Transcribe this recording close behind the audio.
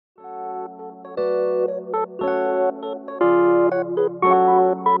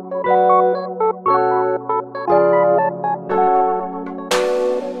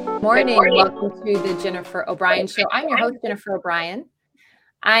morning. Welcome to the Jennifer O'Brien Show. I'm your host, Jennifer O'Brien.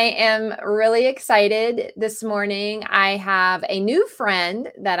 I am really excited this morning. I have a new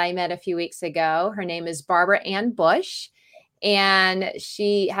friend that I met a few weeks ago. Her name is Barbara Ann Bush, and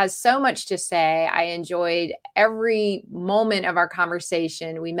she has so much to say. I enjoyed every moment of our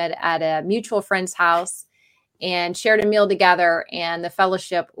conversation. We met at a mutual friend's house and shared a meal together, and the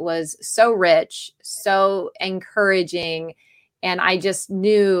fellowship was so rich, so encouraging. And I just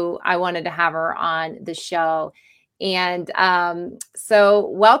knew I wanted to have her on the show. And so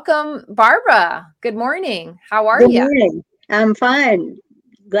welcome, Barbara. Good morning. How are you? Good morning. I'm fine.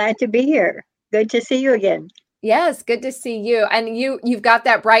 Glad to be here. Good to see you again. Yes, good to see you. And you've got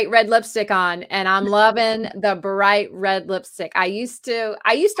that bright red lipstick on, and I'm loving the bright red lipstick. I used to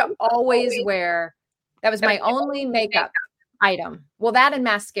always wear, that was my only makeup item. Well, that and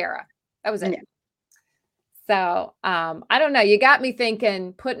mascara. That was it. Yeah. So I don't know. You got me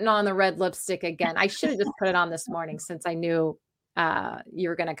thinking, putting on the red lipstick again. I should have just put it on this morning since I knew you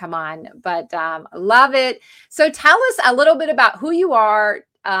were going to come on. But love it. So tell us a little bit about who you are,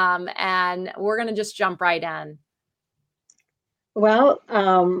 and we're going to just jump right in. Well,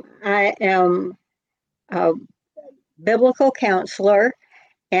 I am a biblical counselor,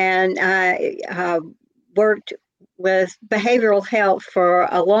 and I worked with behavioral health for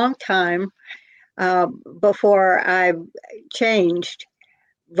a long time. Before I changed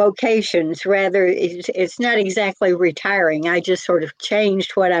vocations, rather, it's not exactly retiring. I just sort of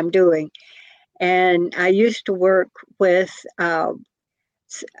changed what I'm doing. And I used to work with, at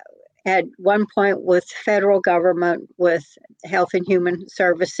one point, with federal government, with Health and Human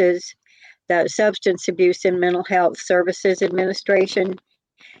Services, the Substance Abuse and Mental Health Services Administration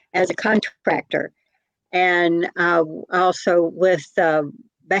as a contractor, and also with the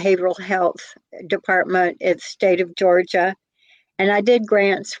Behavioral Health Department at the state of Georgia. And I did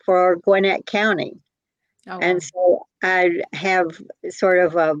grants for Gwinnett County. Oh, wow. And so I have sort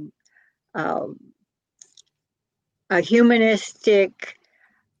of a humanistic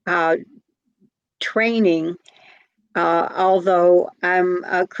training, although I'm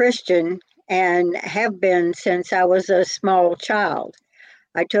a Christian and have been since I was a small child.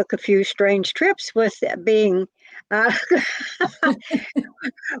 I took a few strange trips with being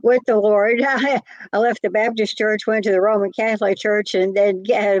with the Lord. I left the Baptist church, went to the Roman Catholic Church, and then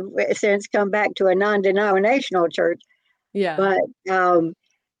since come back to a non-denominational church. Yeah. But the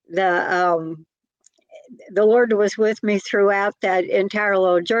Lord was with me throughout that entire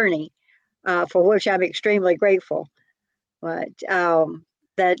little journey, for which I'm extremely grateful. But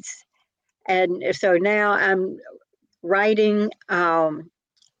and so now I'm writing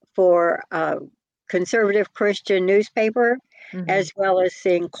for a conservative Christian newspaper, as well as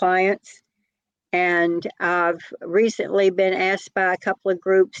seeing clients. And I've recently been asked by a couple of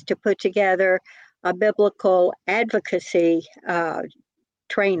groups to put together a biblical advocacy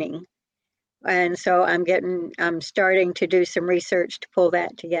training. And so I'm starting to do some research to pull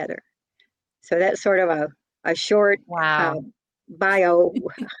that together. So that's sort of a short bio.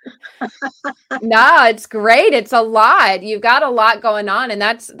 No, it's great. It's a lot. You've got a lot going on, and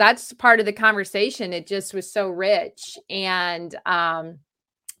that's part of the conversation. It just was so rich. And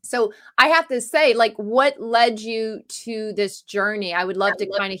so I have to say, like, what led you to this journey? I would love to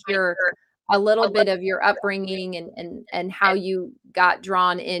kind of hear a little bit of your upbringing and how you got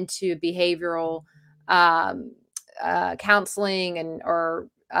drawn into behavioral counseling or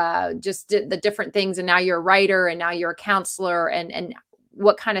just the different things. And now you're a writer, and now you're a counselor, and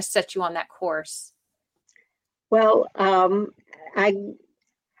what kind of set you on that course? Well, I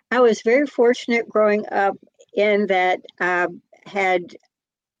was very fortunate growing up in that I had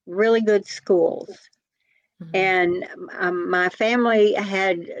really good schools. And my family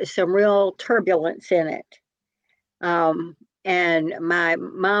had some real turbulence in it. And my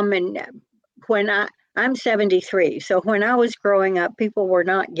mom I'm 73, so when I was growing up, people were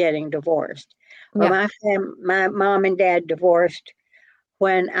not getting divorced. Well, my mom and dad divorced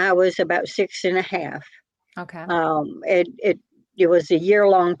when I was about 6.5. Okay. It was a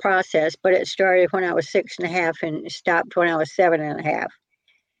year-long process, but it started when I was 6.5 and stopped when I was 7.5.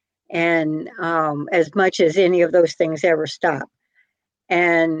 And as much as any of those things ever stop.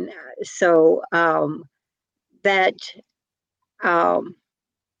 And so that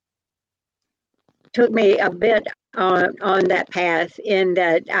took me a bit on that path, in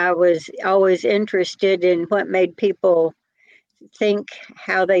that I was always interested in what made people think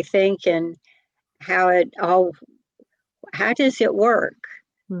how they think, and how does it work,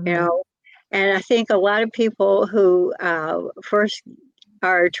 you know? And I think a lot of people who first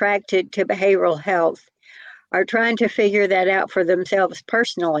are attracted to behavioral health are trying to figure that out for themselves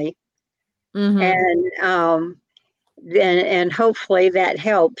personally, And and hopefully that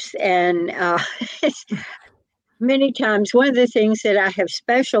helps. And many times, one of the things that I have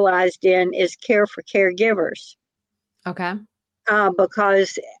specialized in is care for caregivers. Okay.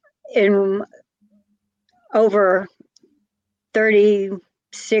 Because in over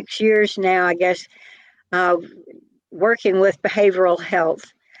 36 years now, I guess, working with behavioral health,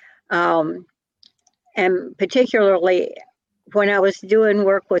 and particularly when I was doing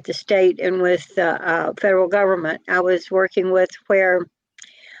work with the state and with the federal government, I was working with where,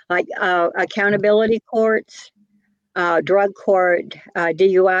 like, accountability courts, drug court,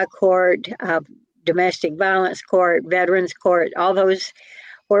 DUI court, domestic violence court, veterans court, all those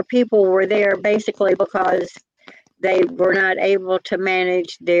where people were there basically because they were not able to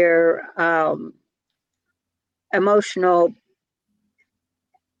manage their emotional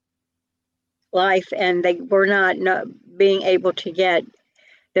life, and they were not being able to get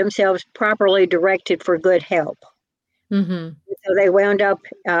themselves properly directed for good help. So they wound up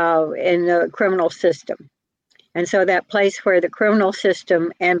in the criminal system. And so that place where the criminal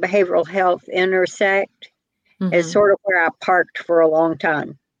system and behavioral health intersect is sort of where I parked for a long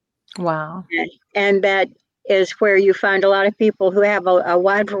time. Wow. And that is where you find a lot of people who have a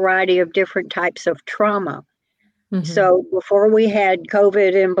wide variety of different types of trauma. So before we had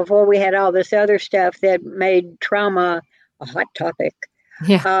COVID and before we had all this other stuff that made trauma a hot topic,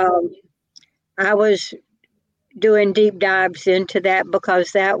 I was doing deep dives into that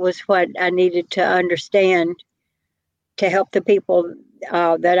because that was what I needed to understand to help the people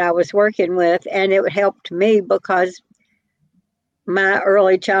that I was working with. And it helped me because my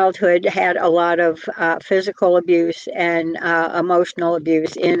early childhood had a lot of physical abuse and emotional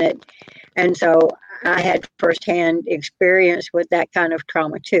abuse in it. And so I had firsthand experience with that kind of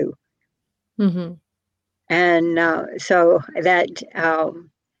trauma too. And so that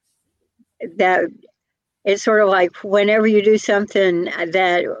it's sort of like whenever you do something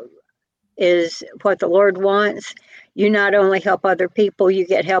that is what the Lord wants, you not only help other people, you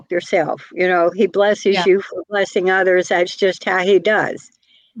get help yourself. You know, He blesses you for blessing others. That's just how He does.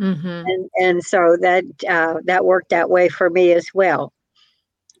 And so that worked that way for me as well.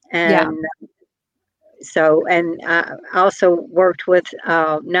 And so, and I also worked with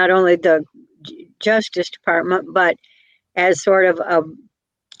not only the Justice Department, but as sort of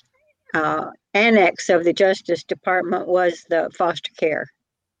a annex of the Justice Department was the foster care.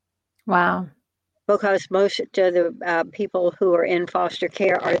 Wow. Because most of the people who are in foster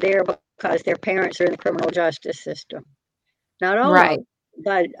care are there because their parents are in the criminal justice system. Not all of them,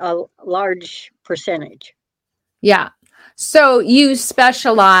 but a large percentage. Yeah. So you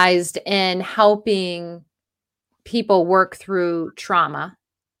specialized in helping people work through trauma.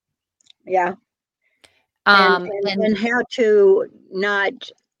 Yeah. And how to not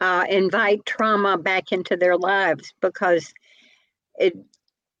invite trauma back into their lives, because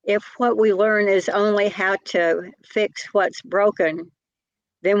if what we learn is only how to fix what's broken,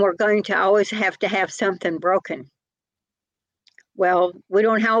 then we're going to always have to have something broken. Well, we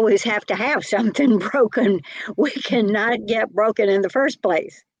don't always have to have something broken. We cannot get broken in the first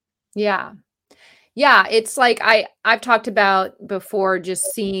place. Yeah. Yeah. It's like I've talked about before,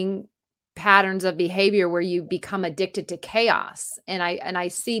 just seeing patterns of behavior where you become addicted to chaos. And I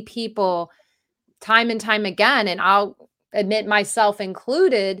see people time and time again, and I'll admit myself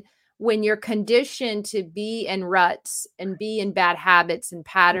included, when you're conditioned to be in ruts and be in bad habits and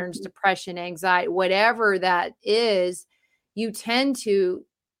patterns, depression, anxiety, whatever that is, you tend to,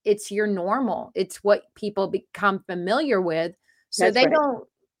 it's your normal. It's what people become familiar with. So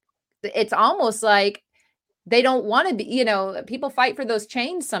it's almost like they don't want to be, people fight for those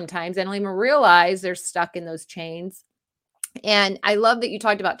chains sometimes and don't even realize they're stuck in those chains. And I love that you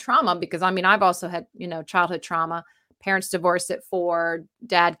talked about trauma, because I've also had, childhood trauma, parents divorced at 4,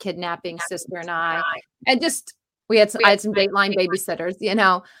 dad kidnapping sister and I just, I had some Dateline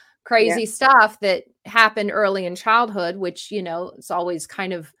babysitters, crazy stuff that happened early in childhood, which, it's always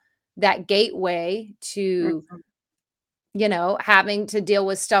kind of that gateway to, having to deal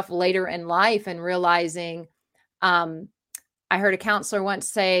with stuff later in life and realizing, I heard a counselor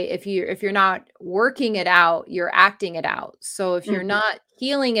once say, if you're not working it out, you're acting it out. So if you're not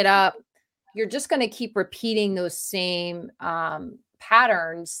healing it up, you're just going to keep repeating those same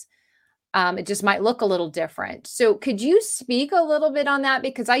patterns. It just might look a little different. So could you speak a little bit on that?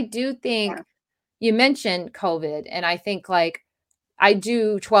 Because I do think you mentioned COVID, and I think I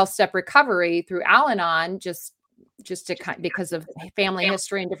do 12-step recovery through Al-Anon just to because of family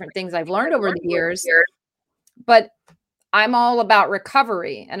history and different things I've learned over the years. But I'm all about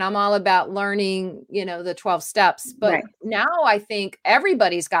recovery and I'm all about learning, the 12 steps. But Right. now I think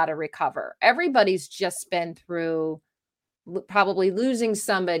everybody's got to recover. Everybody's just been through probably losing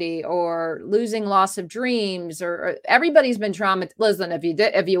somebody or losing loss of dreams, or everybody's been traumatized. Listen,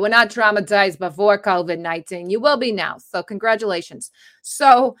 if you were not traumatized before COVID-19, you will be now. So congratulations.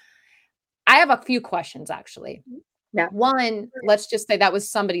 So I have a few questions actually. Yeah. One, let's just say that was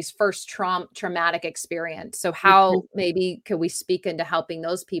somebody's first traumatic experience. So how maybe could we speak into helping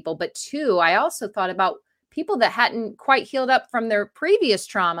those people? But two, I also thought about people that hadn't quite healed up from their previous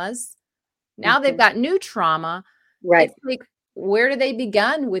traumas. Now they've got new trauma. Right. It's like, where do they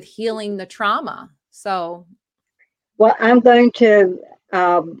begin with healing the trauma? So, well, I'm going to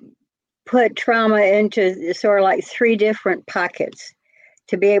put trauma into sort of like 3 different pockets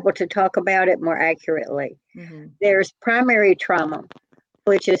to be able to talk about it more accurately. Mm-hmm. There's primary trauma,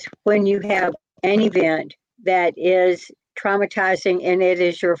 which is when you have an event that is traumatizing and it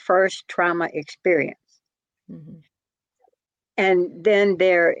is your first trauma experience. Mm-hmm. And then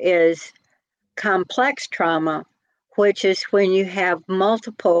there is complex trauma, which is when you have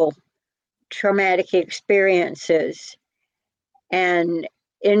multiple traumatic experiences. And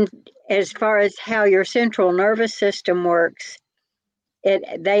as far as how your central nervous system works,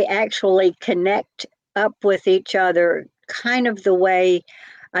 they actually connect up with each other, kind of the way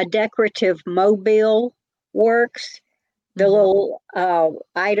a decorative mobile works. The little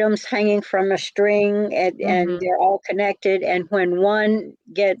items hanging from a string, and they're all connected. And when one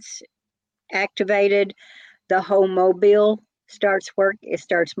gets activated, the whole mobile starts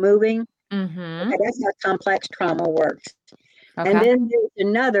moving. Okay, that's how complex trauma works. Okay. And then there's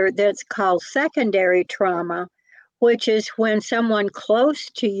another that's called secondary trauma, which is when someone close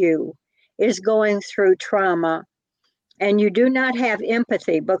to you is going through trauma and you do not have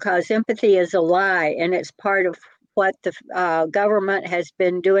empathy, because empathy is a lie, and it's part of what the government has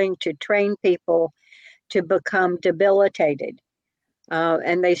been doing to train people to become debilitated.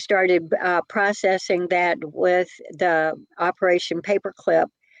 And they started processing that with the Operation Paperclip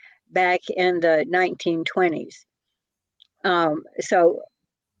back in the 1920s. So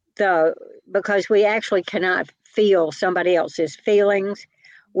because we actually cannot feel somebody else's feelings,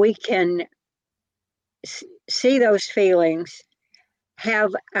 we can see those feelings,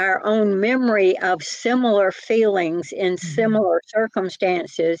 have our own memory of similar feelings in similar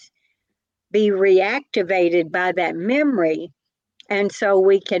circumstances, be reactivated by that memory. And so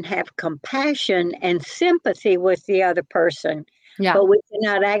we can have compassion and sympathy with the other person, but we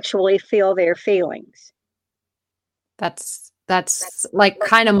cannot actually feel their feelings. That's like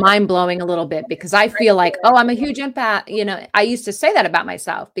kind of mind-blowing a little bit, because I feel like, oh, I'm a huge empath. I used to say that about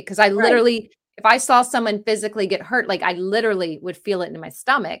myself, because I literally, if I saw someone physically get hurt, like I literally would feel it in my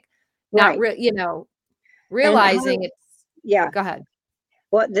stomach, not realizing it's. Yeah. Go ahead.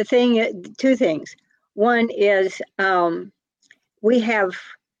 Well, two things. One is we have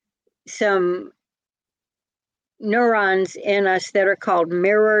some neurons in us that are called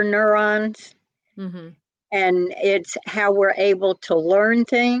mirror neurons. And it's how we're able to learn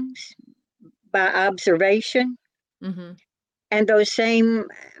things by observation. And those same,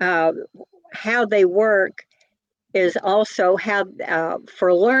 how they work is also how,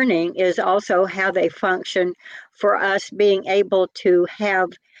 for learning, is also how they function for us being able to have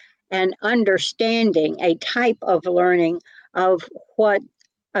an understanding, a type of learning of what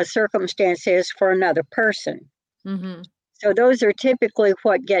a circumstance is for another person. So those are typically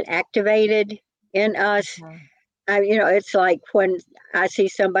what get activated in us. It's like when I see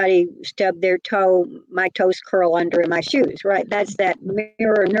somebody stub their toe, my toes curl under in my shoes, right? That's that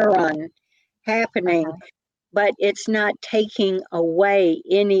mirror neuron happening, but it's not taking away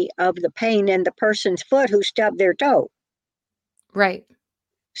any of the pain in the person's foot who stubbed their toe. Right.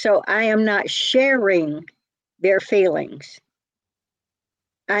 So I am not sharing their feelings.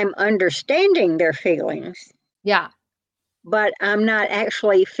 I'm understanding their feelings. Yeah. But I'm not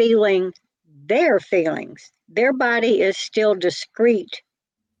actually feeling their feelings. Their body is still discrete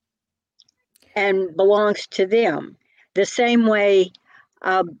and belongs to them. The same way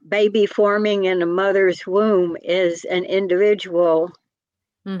a baby forming in a mother's womb is an individual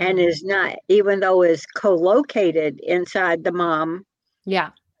and is not, even though is co-located inside the mom,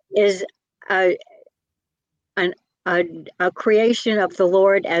 is a creation of the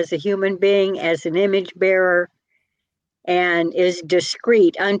Lord as a human being, as an image bearer, and is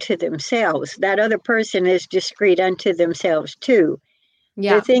discrete unto themselves. That other person is discrete unto themselves too.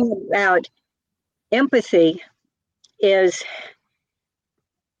 The thing about empathy is,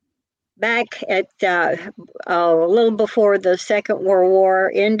 back at a little before the Second World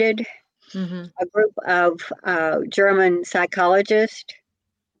War ended, A group of German psychologists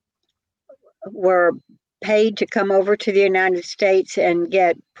were paid to come over to the United States and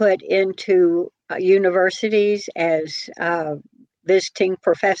get put into universities as visiting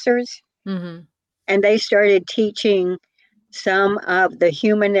professors. And they started teaching some of the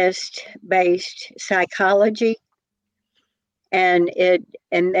humanist-based psychology. And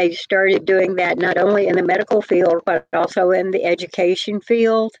they started doing that not only in the medical field, but also in the education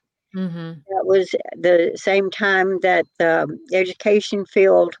field. That was the same time that the education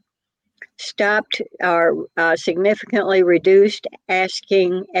field stopped or significantly reduced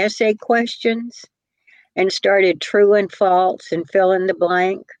asking essay questions and started true and false and fill in the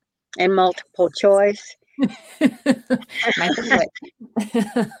blank and multiple choice. My favorite.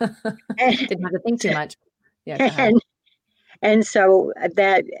 Didn't have to think too much. Yeah, and so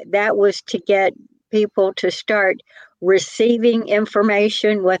that was to get people to start receiving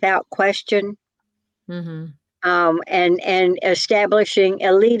information without question. And establishing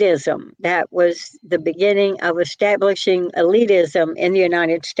elitism. That was the beginning of establishing elitism in the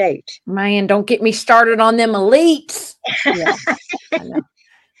United States. Man, don't get me started on them elites. Yeah, I know.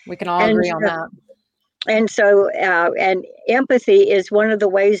 We can all agree on that. And so, and empathy is one of the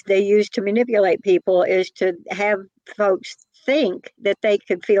ways they use to manipulate people, is to have folks think that they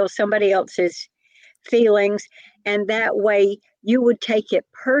could feel somebody else's feelings, and that way you would take it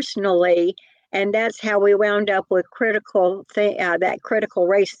personally. And that's how we wound up with that critical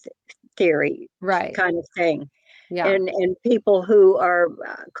race theory, right, kind of thing. Yeah, and people who are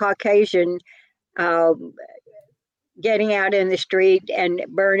Caucasian getting out in the street and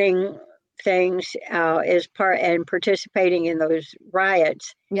burning things is part, and participating in those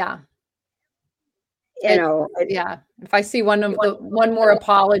riots. Yeah, Yeah. If I see one more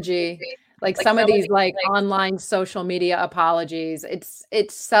apology, like some of these like online social media apologies,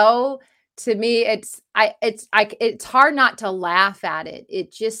 it's so. To me, it's hard not to laugh at it.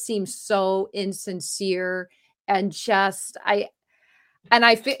 It just seems so insincere, and just I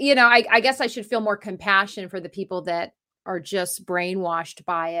feel, I guess I should feel more compassion for the people that are just brainwashed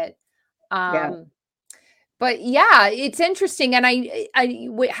by it. But yeah, it's interesting, and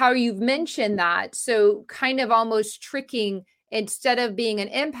how you've mentioned that. So kind of almost tricking, instead of being an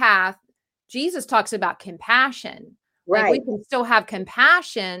empath, Jesus talks about compassion. Right. Like we can still have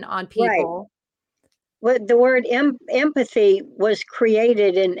compassion on people. Right. Well, the word empathy was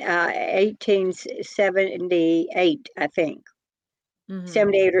created in 1878, I think,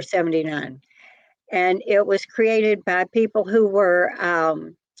 78 or 79. And it was created by people who were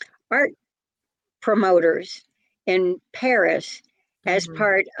art promoters in Paris as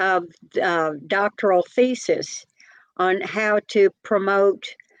part of doctoral thesis on how to promote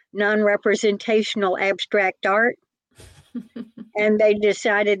non-representational abstract art. And they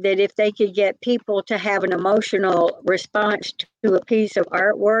decided that if they could get people to have an emotional response to a piece of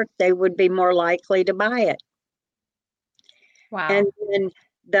artwork, they would be more likely to buy it. Wow. And then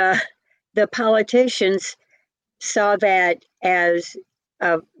the politicians saw that as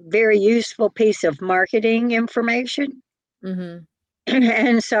a very useful piece of marketing information.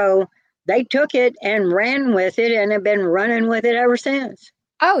 And so they took it and ran with it and have been running with it ever since.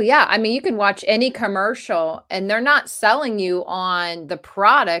 Oh, yeah. I mean, you can watch any commercial and they're not selling you on the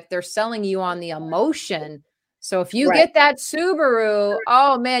product. They're selling you on the emotion. So if you get that Subaru,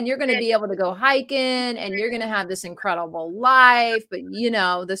 oh man, you're going to be able to go hiking and you're going to have this incredible life. But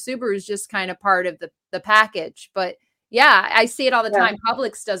the Subaru is just kind of part of the package. But yeah, I see it all the time.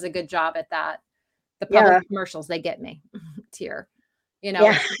 Publix does a good job at that. The Publix commercials, they get me. Tier.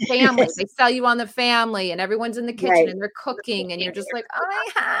 Family, they sell you on the family and everyone's in the kitchen and they're cooking and you're just like, oh my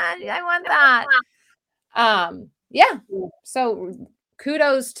God, I want that. So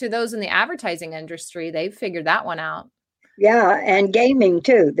kudos to those in the advertising industry. They've figured that one out. Yeah. And gaming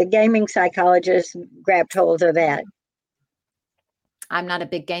too. The gaming psychologists grabbed hold of that. I'm not a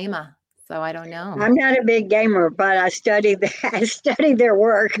big gamer, so I don't know. I'm not a big gamer, but I study their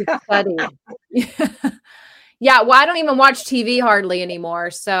work. Yeah, well, I don't even watch TV hardly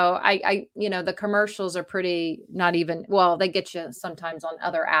anymore. So I the commercials are pretty not even, well, they get you sometimes on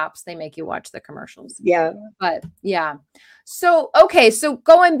other apps. They make you watch the commercials. Yeah. But yeah. So, okay. So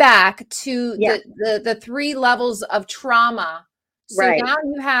going back to the 3 levels of trauma. So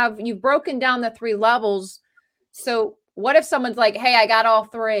now you've broken down the 3 levels. So what if someone's like, hey, I got all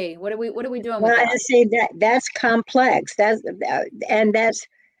 3. What are we doing with that? I see that's complex. That's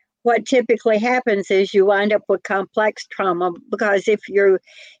what typically happens is you wind up with complex trauma, because if you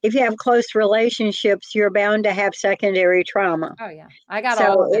have close relationships, you're bound to have secondary trauma. Oh yeah, I got So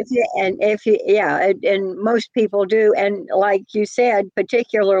all of it. and most people do, and like you said,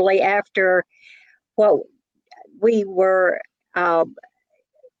 particularly after what we were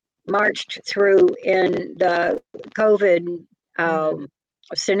marched through in the COVID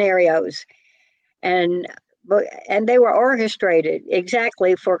scenarios, and they were orchestrated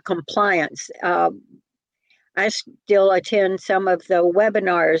exactly for compliance. I still attend some of the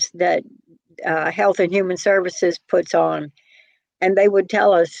webinars that Health and Human Services puts on, and they would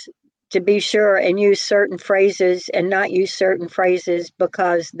tell us to be sure and use certain phrases and not use certain phrases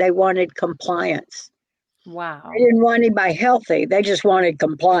because they wanted compliance. Wow. They didn't want anybody healthy. They just wanted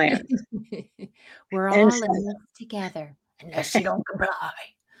compliance. We're all in this together unless you don't comply.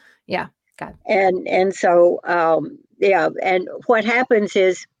 Yeah. God. And so, and what happens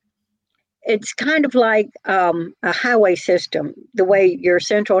is it's kind of like a highway system, the way your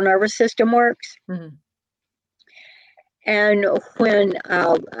central nervous system works. Mm-hmm. And when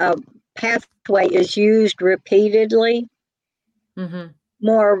a pathway is used repeatedly,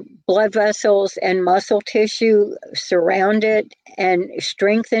 more blood vessels and muscle tissue surround it and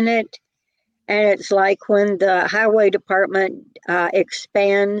strengthen it. And it's like when the highway department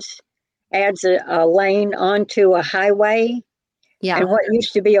expands, adds a lane onto a highway. Yeah. And what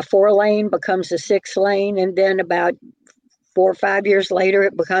used to be a 4-lane becomes a 6-lane. And then about 4 or 5 years later,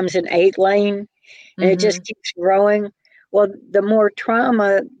 it becomes an 8-lane. And it just keeps growing. Well, the more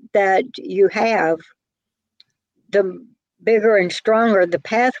trauma that you have, the bigger and stronger the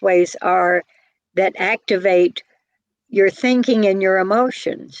pathways are that activate your thinking and your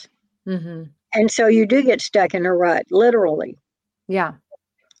emotions. And so you do get stuck in a rut, literally. Yeah.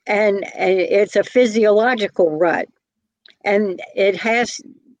 And it's a physiological rut. And it has,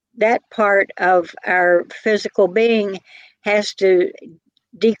 that part of our physical being has to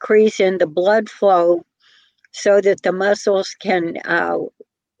decrease in the blood flow so that the muscles can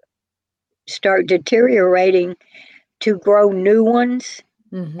start deteriorating to grow new ones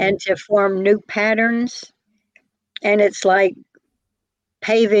and to form new patterns. And it's like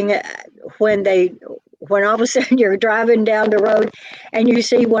paving when all of a sudden you're driving down the road and you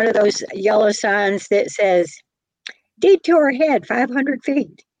see one of those yellow signs that says, detour ahead 500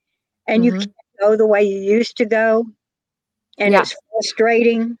 feet. And you can't go the way you used to go. And it's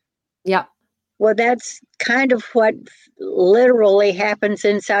frustrating. Yeah. Well, that's kind of what literally happens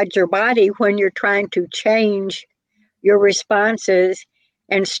inside your body when you're trying to change your responses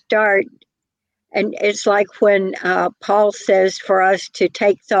and start. And it's like when Paul says for us to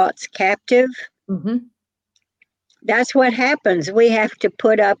take thoughts captive. That's what happens. We have to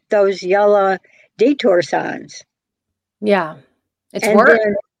put up those yellow detour signs. Yeah. It's work.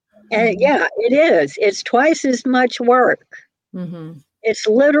 And yeah, it is. It's twice as much work. It's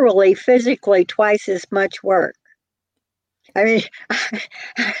literally physically twice as much work. I mean,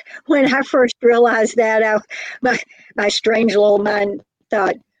 when I first realized that, my strange little mind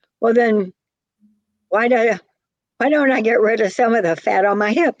thought, well, then why don't I get rid of some of the fat on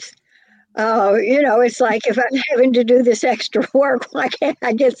my hips? It's like if I'm having to do this extra work, why can't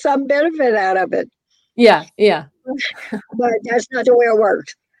I get some benefit out of it? Yeah, yeah. But that's not the way it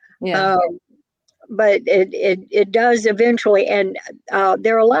works. Yeah. But it does eventually, and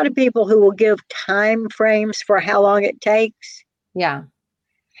there are a lot of people who will give time frames for how long it takes. Yeah.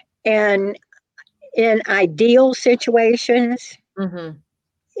 And in ideal situations,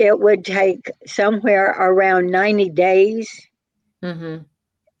 it would take somewhere around 90 days.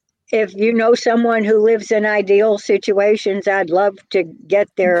 If you know someone who lives in ideal situations, I'd love to get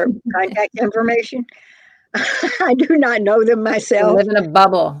their contact information. I do not know them myself. Live in a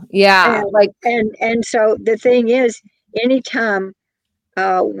bubble. Yeah. And so the thing is, anytime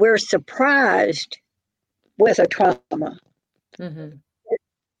we're surprised with a trauma, it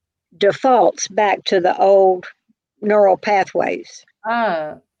defaults back to the old neural pathways.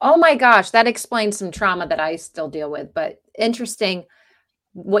 Oh my gosh, that explains some trauma that I still deal with. But interesting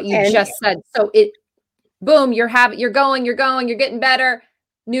what you just said. So boom, you're going, you're getting better.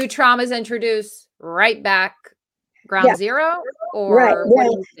 New traumas introduced. Right back ground zero, or right.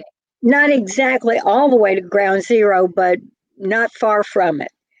 Well, not exactly all the way to ground zero, but not far from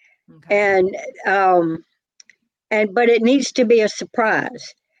it. Okay. But it needs to be a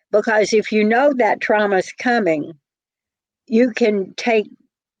surprise, because if you know that trauma's coming, you can take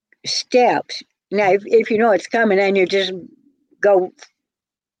steps. Now, if you know it's coming and you just go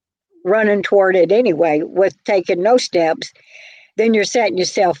running toward it anyway with taking no steps, then you're setting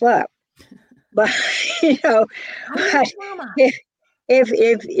yourself up. But,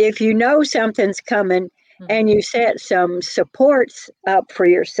 if you know something's coming and you set some supports up for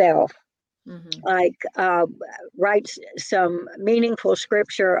yourself, like write some meaningful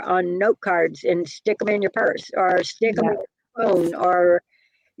scripture on note cards and stick them in your purse or stick them in your phone, or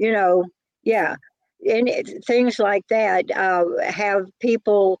and things like that. Have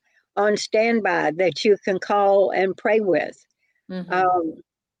people on standby that you can call and pray with.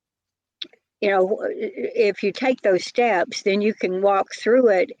 If you take those steps, then you can walk through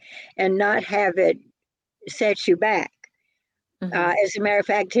it and not have it set you back. As a matter of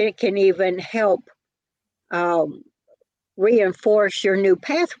fact, it can even help reinforce your new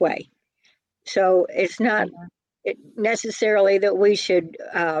pathway. So it's not necessarily that we should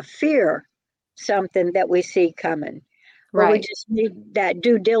fear something that we see coming, but we just need that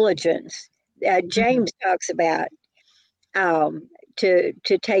due diligence that James talks about, to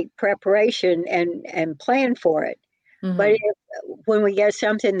take preparation and plan for it. But when we get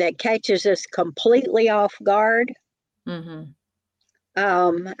something that catches us completely off guard, an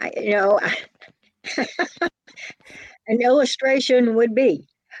illustration would be,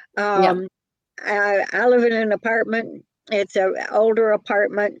 I live in an apartment. It's an older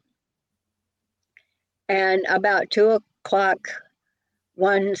apartment, and about 2:00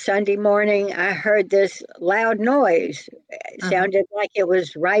 one Sunday morning, I heard this loud noise. It sounded like it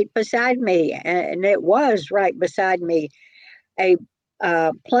was right beside me, and it was right beside me. A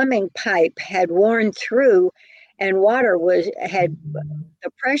plumbing pipe had worn through, and water had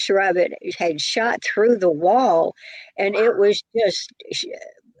the pressure of it had shot through the wall, and it was just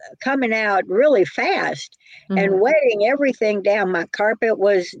coming out really fast and weighing everything down. My carpet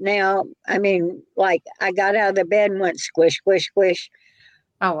was now, like I got out of the bed and went squish, squish, squish.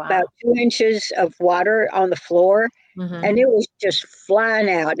 Oh, wow. About 2 inches of water on the floor, and it was just flying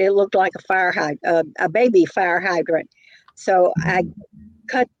out. It looked like a baby fire hydrant. So I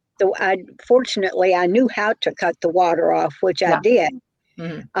cut fortunately, I knew how to cut the water off, which I did,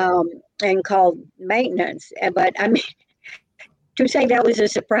 and called maintenance. But to say that was a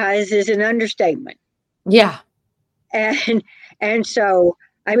surprise is an understatement. Yeah. And so,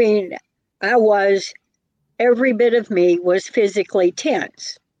 every bit of me was physically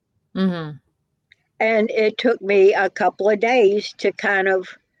tense. And it took me a couple of days to kind of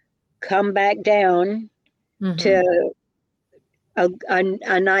come back down to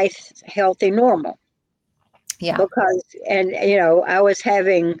a nice, healthy normal. Yeah. Because, I was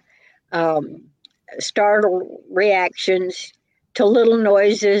having startle reactions to little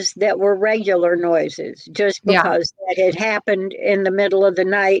noises that were regular noises, just because that had happened in the middle of the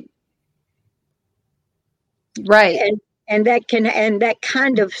night. Right. And that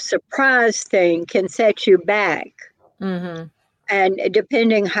kind of surprise thing can set you back. And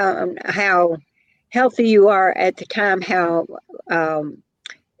depending how healthy you are at the time, how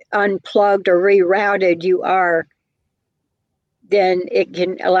unplugged or rerouted you are, then it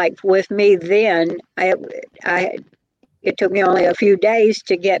can, like with me then, it took me only a few days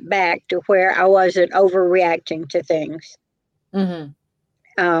to get back to where I wasn't overreacting to things.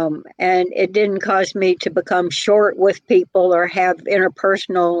 And it didn't cause me to become short with people or have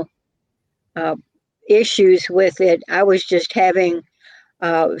interpersonal issues with it. I was just having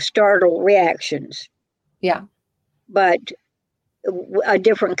startle reactions. Yeah. But a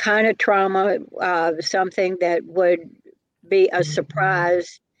different kind of trauma, something that would be a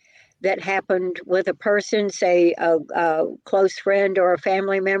surprise that happened with a person, say a close friend or a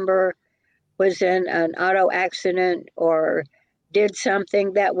family member was in an auto accident or did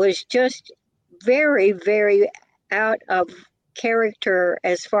something that was just very, very out of character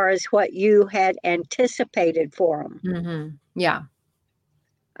as far as what you had anticipated for them. Yeah.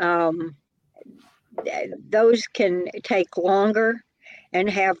 Those can take longer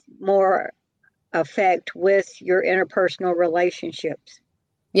and have more effect with your interpersonal relationships.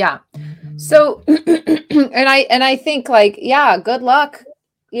 Yeah. So, and I think good luck.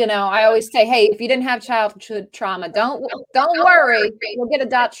 I always say, hey, if you didn't have childhood trauma, don't worry, you'll get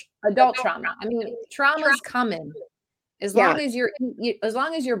adult trauma. Trauma's coming. As long as you're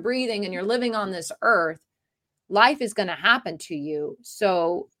breathing and you're living on this earth, life is going to happen to you.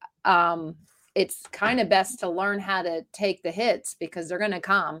 So, it's kind of best to learn how to take the hits because they're going to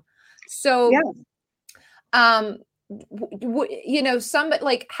come. So,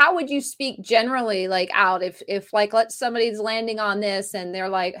 somebody how would you speak generally out if let's somebody's landing on this and they're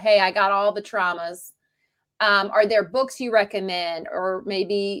like, hey, I got all the traumas. Are there books you recommend, or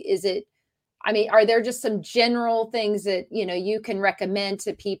maybe are there just some general things that, you can recommend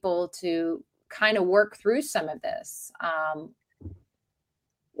to people to kind of work through some of this?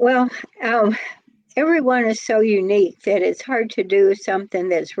 everyone is so unique that it's hard to do something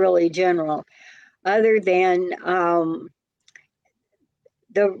that's really general, other than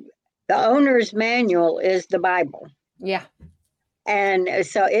the owner's manual is the Bible. Yeah. And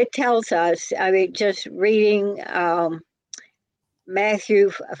so it tells us, I mean, just reading Matthew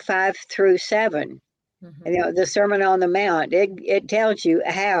 5-7, the Sermon on the Mount, it tells you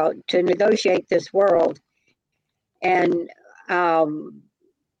how to negotiate this world, and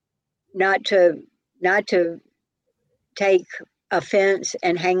not to take offense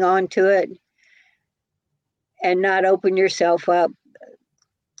and hang on to it, and not open yourself up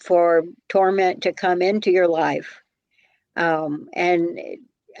for torment to come into your life. And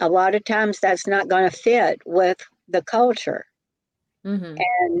a lot of times that's not going to fit with the culture.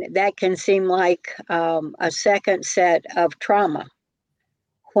 And that can seem like a second set of trauma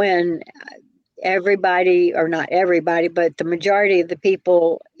when everybody, or not everybody, but the majority of the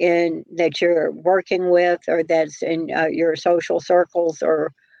people that you're working with, or that's in your social circles,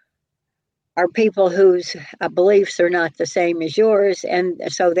 or are people whose beliefs are not the same as yours, and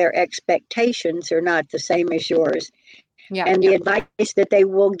so their expectations are not the same as yours. Yeah. And the advice that they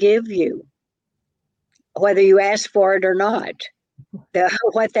will give you, whether you ask for it or not,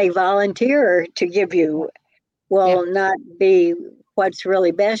 what they volunteer to give you will not be what's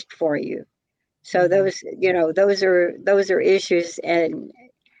really best for you. So those are issues. And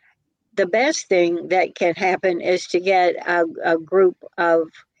the best thing that can happen is to get a group of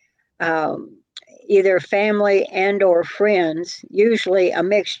either family and or friends, usually a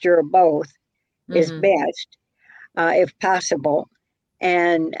mixture of both is best, if possible,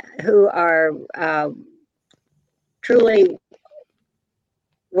 and who are truly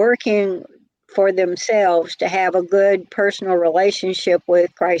working for themselves to have a good personal relationship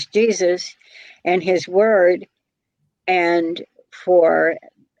with Christ Jesus and his word, and for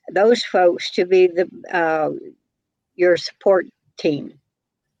those folks to be your support team,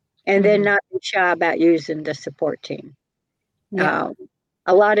 and then not be shy about using the support team. A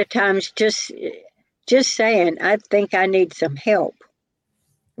lot of times just saying, I think I need some help,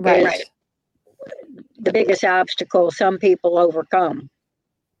 is the biggest obstacle some people overcome.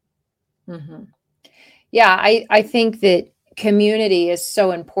 Yeah, I think that community is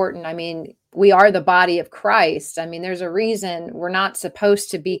so important. I mean, we are the body of Christ. I mean, there's a reason we're not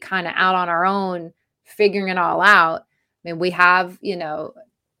supposed to be kind of out on our own, figuring it all out. I mean, we have,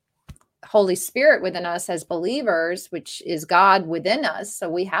 Holy Spirit within us as believers, which is God within us. So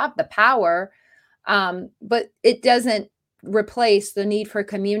we have the power, but it doesn't replace the need for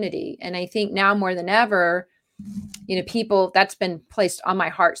community. And I think now more than ever, people, that's been placed on my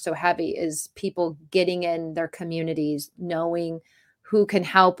heart so heavy, is people getting in their communities, knowing who can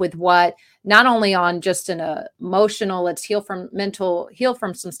help with what, not only on just an emotional, let's heal from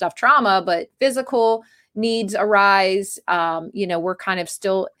some stuff, trauma, but physical needs arise. We're kind of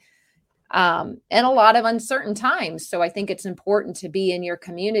still in a lot of uncertain times. So I think it's important to be in your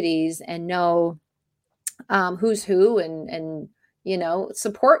communities and know who's who, and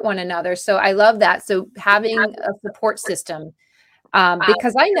support one another. So I love that. So having a support system,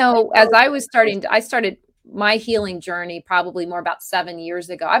 because I know as I started my healing journey probably more about 7 years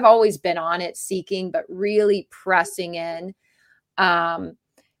ago. I've always been on it, seeking, but really pressing in to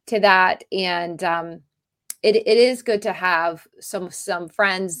that. And it is good to have some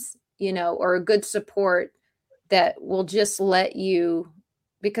friends, or a good support that will just let you,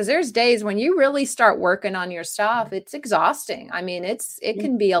 because there's days when you really start working on your stuff, it's exhausting. I mean, it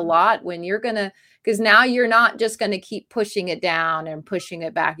can be a lot when because now you're not just going to keep pushing it down and pushing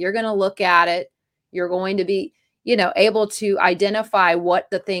it back. You're going to look at it. You're going to be, able to identify what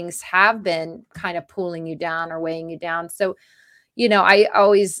the things have been kind of pulling you down or weighing you down. So, I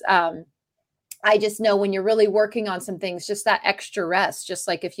always, I just know when you're really working on some things, just that extra rest, just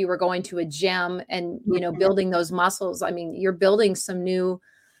like if you were going to a gym and, building those muscles, I mean, you're building some new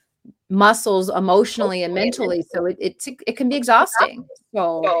muscles emotionally and mentally. So it can be exhausting.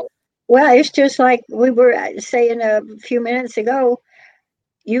 So, well, it's just like we were saying a few minutes ago,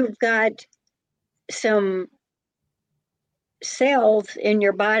 you've got some cells in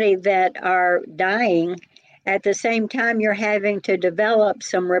your body that are dying. At the same time, you're having to develop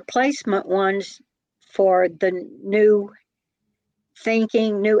some replacement ones for the new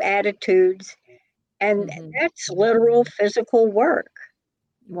thinking, new attitudes. And that's literal physical work.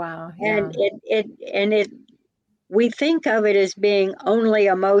 Wow. Yeah. And we think of it as being only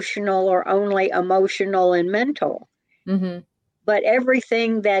emotional or only emotional and mental. But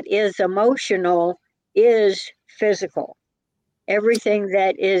everything that is emotional is physical. Everything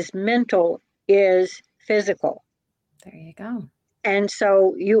that is mental is physical. There you go. And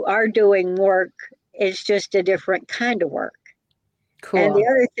so you are doing work It's just a different kind of work. And the Cool.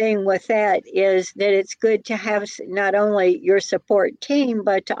 other thing with that is that it's good to have not only your support team,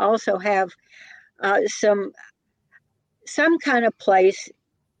 but to also have some kind of place,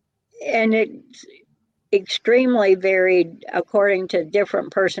 and it's extremely varied according to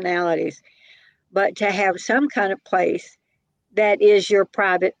different personalities, but to have some kind of place that is your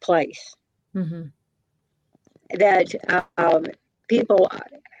private place. Mm-hmm. That people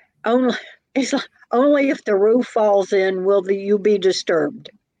only it's only if the roof falls in will you be disturbed.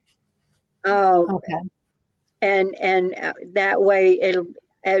 Um, Okay. and that way it'll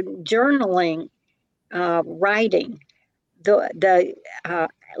journaling, writing, the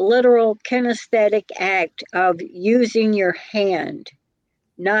literal kinesthetic act of using your hand,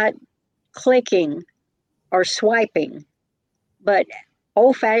 not clicking or swiping, but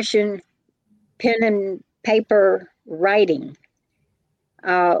old-fashioned pen and paper writing,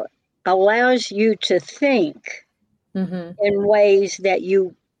 uh, allows you to think Mm-hmm. in ways that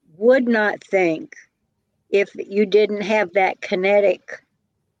you would not think if you didn't have that kinetic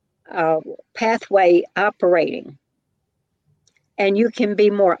uh, pathway operating. And you can be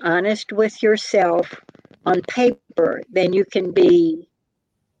more honest with yourself on paper than you can be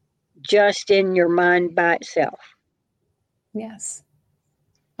just in your mind by itself. Yes.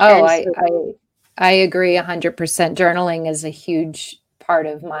 Oh, And I so, I I agree 100%. Journaling is a huge part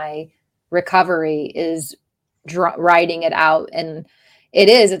of my recovery is writing it out, and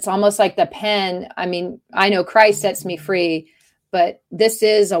it's almost like the pen. I mean, I know Christ sets me free, but this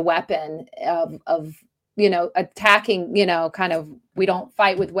is a weapon of attacking, kind of, we don't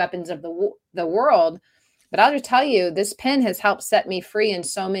fight with weapons of the world, but I'll just tell you, this pen has helped set me free in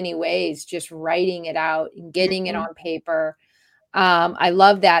so many ways, just writing it out and getting it mhm, on paper. I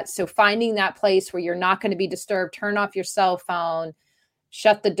love that. So finding that place where you're not going to be disturbed, turn off your cell phone,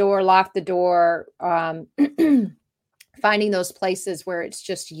 shut the door, lock the door, finding those places where it's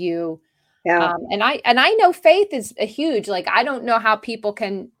just you. yeah, And I know faith is a huge, like, I don't know how people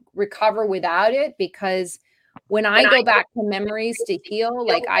can recover without it, because when I go back to memories to heal,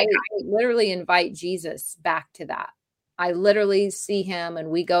 like, I literally invite Jesus back to that. I literally see him, and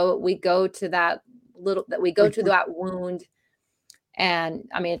we go to mhm, that wound. And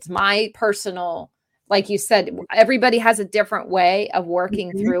I mean, it's my personal, like you said, everybody has a different way of working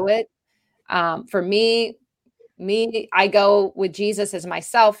mhm, through it. For I go with Jesus as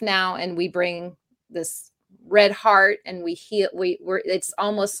myself now, and we bring this red heart, and we heal. It's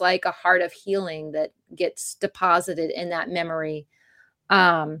almost like a heart of healing that gets deposited in that memory.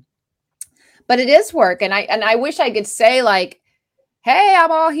 Um, but it is work, and I wish I could say, like, hey,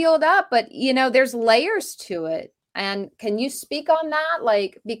 I'm all healed up, but there's layers to it. And can you speak on that?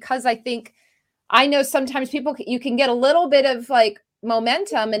 Like, because I know sometimes you can get a little bit of, like,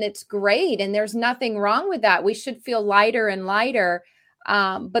 momentum, and it's great. And there's nothing wrong with that. We should feel lighter and lighter.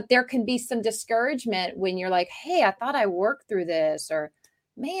 But there can be some discouragement when you're like, hey, I thought I worked through this, or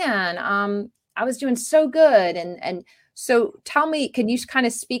man, I was doing so good. And so tell me, can you kind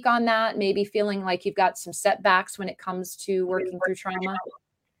of speak on that? Maybe feeling like you've got some setbacks when it comes to working through trauma?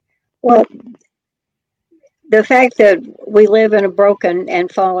 well, the fact that we live in a broken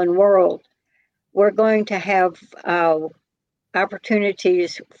and fallen world, we're going to have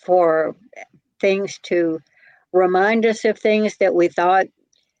opportunities for things to remind us of things that we thought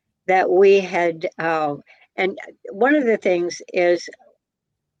that we had. And one of the things is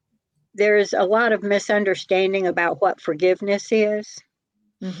there's a lot of misunderstanding about what forgiveness is.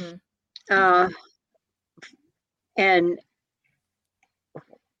 Mm-hmm. Uh, and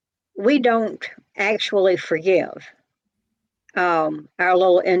we don't actually forgive our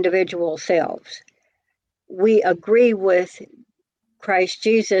little individual selves. We agree with Christ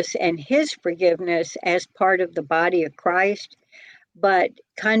Jesus and his forgiveness as part of the body of Christ, but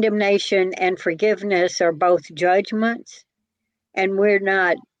condemnation and forgiveness are both judgments, and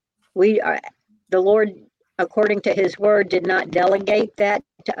we are, the Lord, according to his word, did not delegate that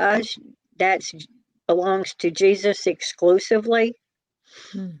to us. That belongs to Jesus exclusively.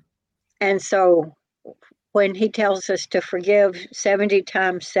 Mm-hmm. And so when he tells us to forgive 70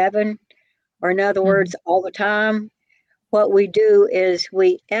 times 7, or in other Mm-hmm. words, all the time, what we do is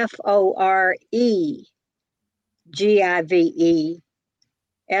we FORGIVENESS.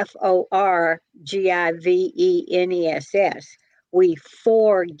 We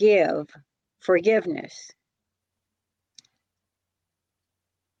forgive forgiveness.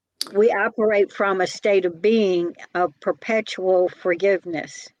 We operate from a state of being of perpetual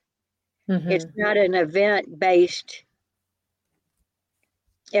forgiveness. It's Mm-hmm. not an event based,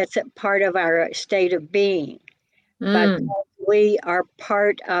 it's a part of our state of being. But Mm. we are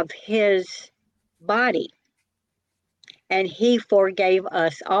part of his body. And he forgave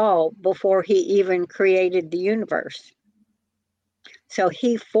us all before he even created the universe. So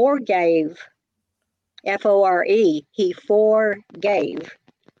he forgave, F-O-R-E, he forgave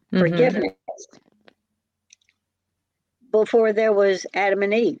forgiveness before there was Adam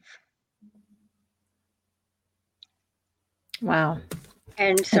and Eve. Wow.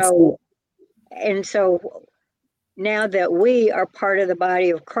 And so now that we are part of the body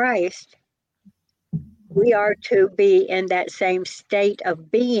of Christ, we are to be in that same state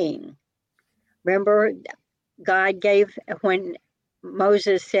of being. Remember, God gave, when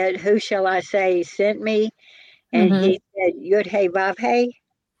Moses said, "Who shall I say sent me?" And he said, Yud-Heh-Vav-Heh.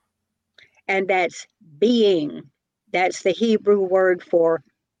 And that's being. That's the Hebrew word for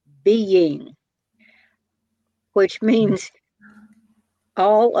being, which means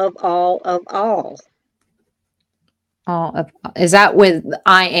all of all of all. Is that with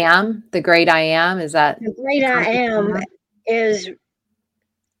I am, the great I am? Is that the great I am is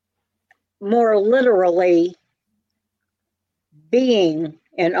more literally being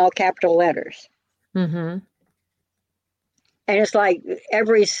in all capital letters. And it's like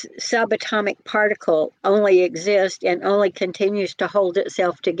every subatomic particle only exists and only continues to hold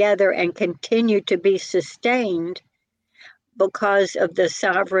itself together and continue to be sustained because of the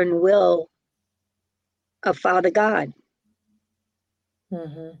sovereign will of Father God.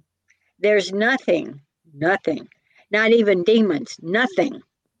 There's nothing, not even demons, nothing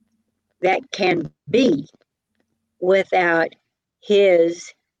that can be without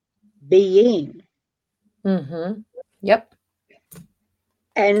his being. Yep.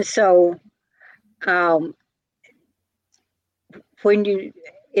 And so when you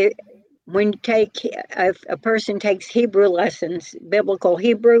take a person takes Hebrew lessons, biblical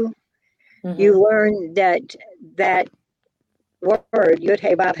Hebrew, you learn that word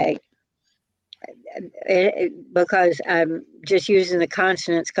Yud-Heh-Vav-Heh, because I'm just using the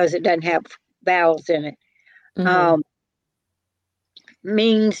consonants because it doesn't have vowels in it,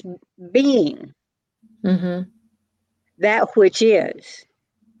 means being. That which is.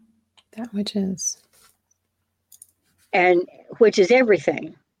 That which is. And which is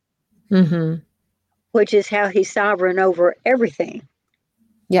everything. Which is how he's sovereign over everything.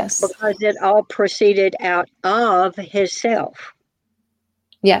 Yes. Because it all proceeded out of himself.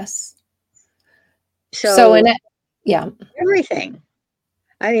 Yes. So in it, yeah. Everything.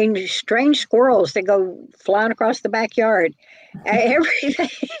 I mean, strange squirrels that go flying across the backyard. Everything.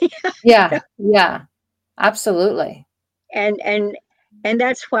 Yeah. Absolutely. And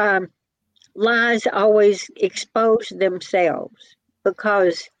that's why lies always expose themselves,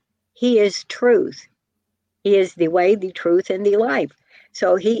 because he is truth. He is the way, the truth, and the life.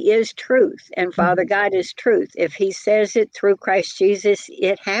 So he is truth, and Father God is truth. If he says it through Christ Jesus,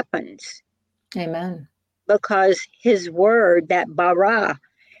 it happens. Amen. Because his word, that bara,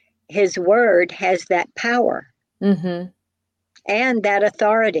 his word has that power and that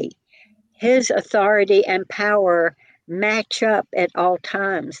authority. His authority and power match up at all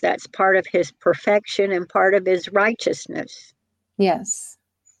times. That's part of his perfection and part of his righteousness. Yes.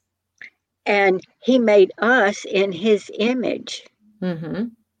 And he made us in his image.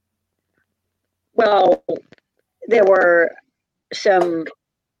 Well, there were some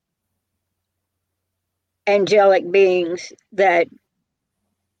angelic beings that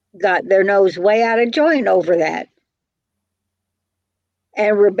got their nose way out of joint over that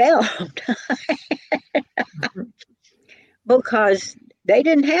and rebelled because they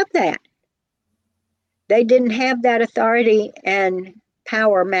didn't have that. They didn't have that authority and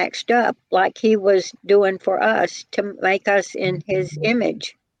power matched up like he was doing for us to make us in his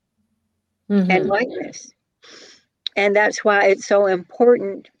image and likeness. And that's why it's so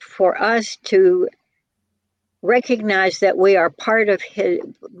important for us to recognize that we are part of his,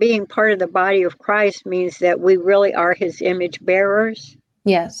 being part of the body of Christ means that we really are his image bearers.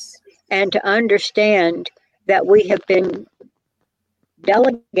 Yes. And to understand that we have been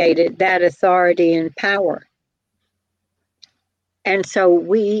delegated that authority and power. And so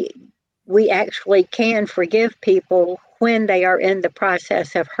we actually can forgive people when they are in the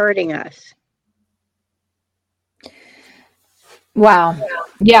process of hurting us. Wow.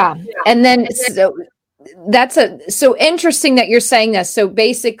 Yeah. And then so that's so interesting that you're saying this. So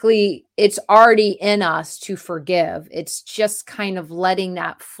basically it's already in us to forgive. It's just kind of letting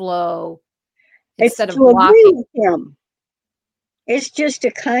that flow instead of blocking. Agree with him. It's just to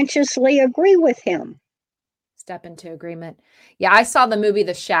consciously agree with him. Step into agreement. Yeah, I saw the movie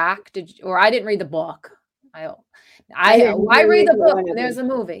The Shack. I didn't read the book. I read the book. There's a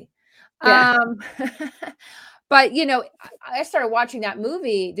movie. Yeah. But, I started watching that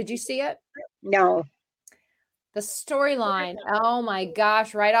movie. Did you see it? No. The storyline. Oh my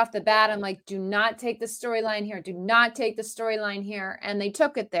gosh, right off the bat, I'm like, do not take the storyline here. Do not take the storyline here. And they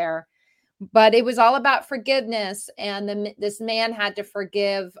took it there. But it was all about forgiveness. And this man had to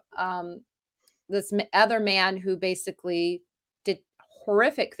forgive this other man who basically did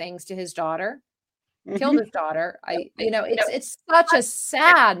horrific things to his daughter, killed his daughter. It's such a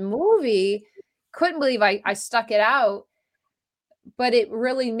sad movie. Couldn't believe I stuck it out. But it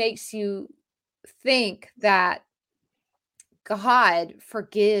really makes you think that God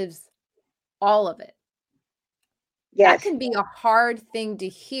forgives all of it. Yes. That can be a hard thing to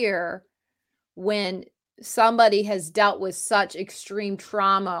hear when somebody has dealt with such extreme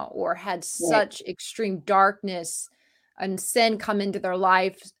trauma or had such extreme darkness and sin come into their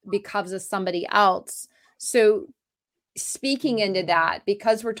life because of somebody else. So speaking into that,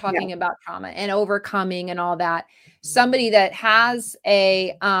 because we're talking about trauma and overcoming and all that, somebody that has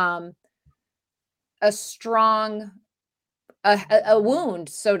a strong a wound,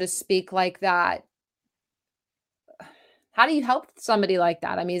 so to speak, like that, how do you help somebody like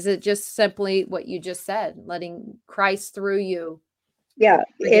that? I mean, is it just simply what you just said, letting Christ through you? Yeah,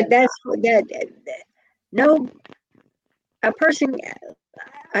 that's that. No, a person,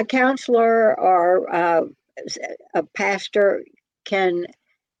 a counselor or a pastor can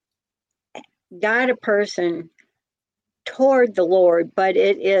guide a person toward the Lord, but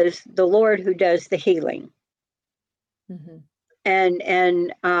it is the Lord who does the healing. And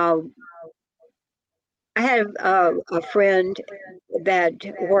I have a friend that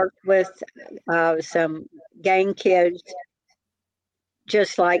worked with some gang kids,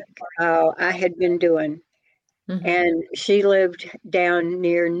 just like I had been doing. And she lived down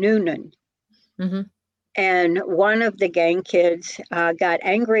near Noonan. And one of the gang kids got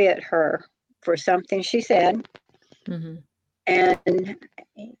angry at her for something she said. And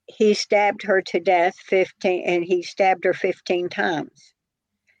he stabbed her to death 15 times.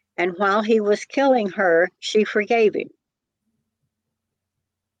 And while he was killing her, she forgave him.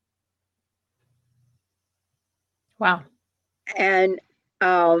 Wow. And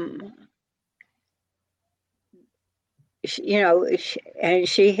she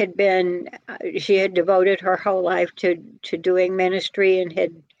had devoted her whole life to doing ministry,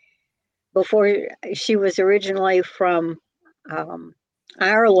 and before she was originally from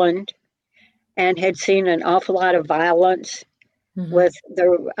Ireland and had seen an awful lot of violence with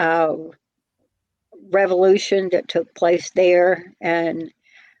the revolution that took place there, and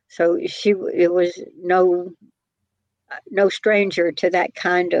so it was no stranger to that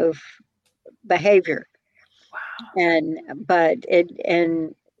kind of behavior. Wow.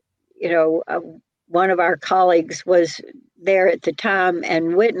 One of our colleagues was there at the time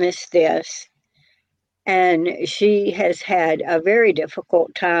and witnessed this, and she has had a very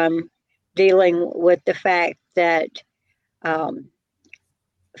difficult time dealing with the fact that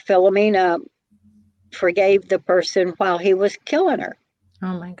Philomena forgave the person while he was killing her.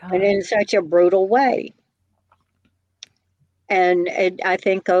 Oh my God. And in such a brutal way. And I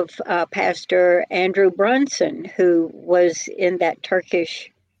think of Pastor Andrew Brunson, who was in that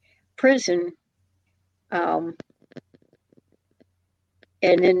Turkish prison and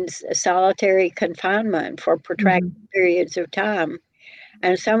in solitary confinement for protracted periods of time.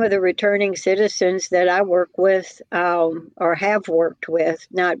 And some of the returning citizens that I work with or have worked with,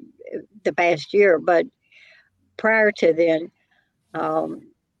 not the past year, but prior to then,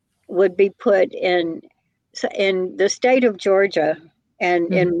 would be put in the state of Georgia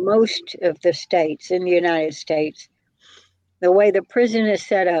and in most of the states in the United States. The way the prison is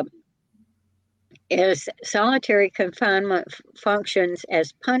set up is solitary confinement functions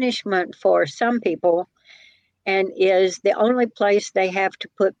as punishment for some people and is the only place they have to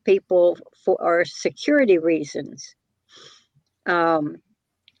put people for security reasons. And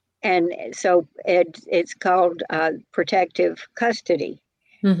so it's called protective custody.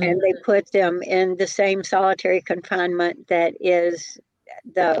 And they put them in the same solitary confinement that is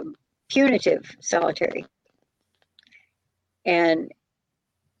the punitive solitary. And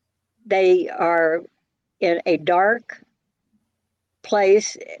they are in a dark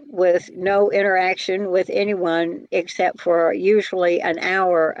place with no interaction with anyone except for usually an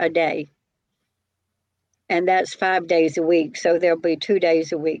hour a day. And that's 5 days a week. So there'll be 2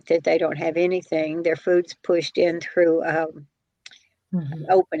 days a week that they don't have anything. Their food's pushed in through an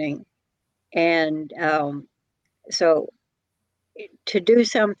opening. And so to do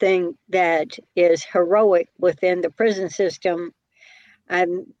something that is heroic within the prison system, I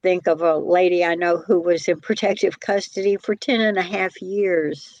think of a lady I know who was in protective custody for 10 and a half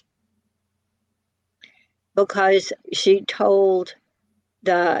years because she told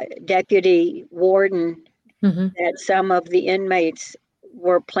the deputy warden that some of the inmates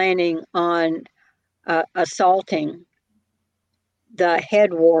were planning on assaulting the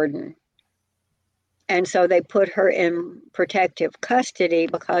head warden. And so they put her in protective custody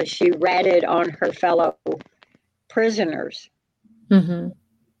because she ratted on her fellow prisoners. But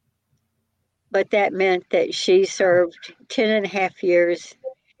that meant that she served 10 and a half years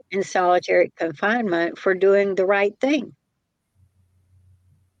in solitary confinement for doing the right thing.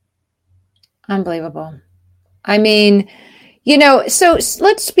 Unbelievable. I mean, so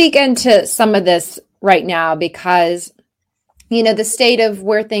let's speak into some of this right now, because, the state of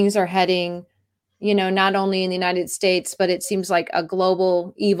where things are heading, not only in the United States, but it seems like a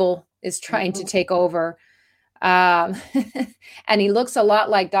global evil is trying to take over. And he looks a lot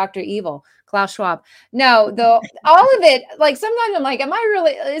like Dr. Evil, Klaus Schwab. No, all of it, like sometimes I'm like,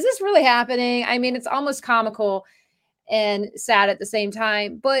 is this really happening? I mean, it's almost comical and sad at the same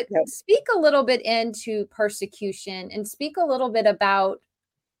time, but speak a little bit into persecution and speak a little bit about,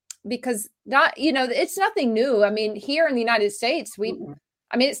 because it's nothing new. I mean, here in the United States,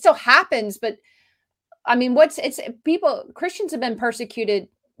 it still happens, but I mean, Christians have been persecuted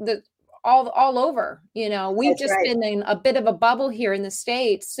all over, we've just been in a bit of a bubble here in the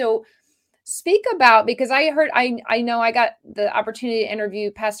States. So speak about, because I know I got the opportunity to interview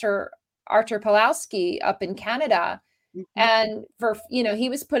Pastor Artur Pawlowski up in Canada. And he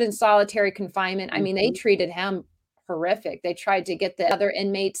was put in solitary confinement. I mean, they treated him horrific. They tried to get the other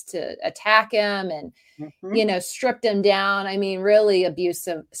inmates to attack him and, stripped him down. I mean, really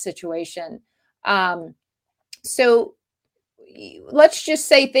abusive situation. So let's just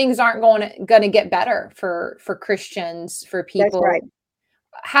say things aren't going to get better for Christians, for people. That's right.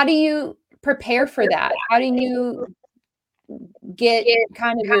 How do you prepare for that? How do you get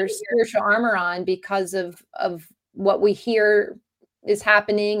kind of your spiritual armor on because of what we hear is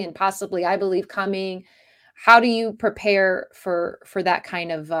happening and possibly, I believe, coming? How do you prepare for that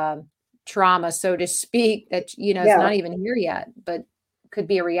kind of trauma, so to speak, that, is not even here yet, but could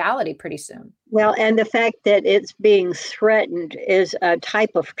be a reality pretty soon? Well, and the fact that it's being threatened is a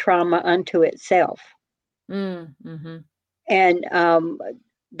type of trauma unto itself. And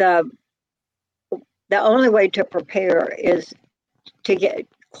the only way to prepare is to get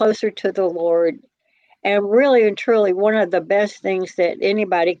closer to the Lord. And really and truly, one of the best things that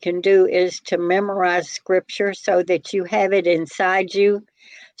anybody can do is to memorize scripture so that you have it inside you.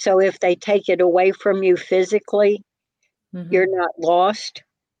 So if they take it away from you physically, you're not lost.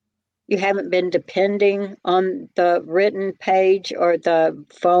 You haven't been depending on the written page or the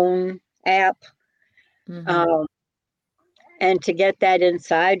phone app. And to get that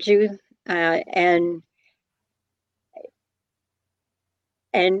inside you, and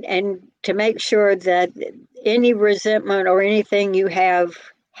to make sure that any resentment or anything you have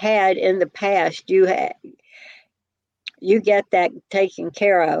had in the past, you get that taken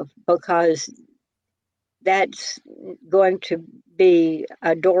care of, because that's going to be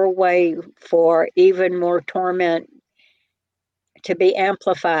a doorway for even more torment to be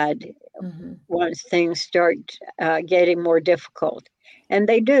amplified once things start getting more difficult. And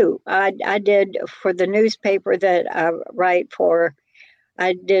they do. I did, for the newspaper that I write for,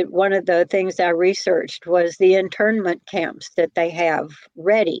 I did, one of the things I researched was the internment camps that they have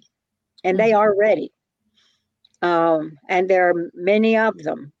ready. And they are ready. And there are many of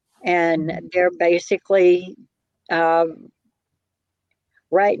them. And they're basically, right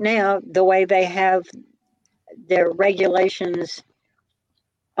now, the way they have their regulations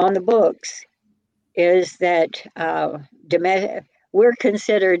on the books is that we're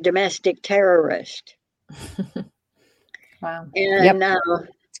considered domestic terrorists. Wow. And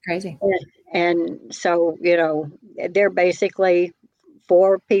it's crazy. And so, they're basically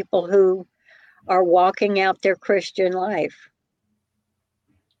for people who are walking out their Christian life.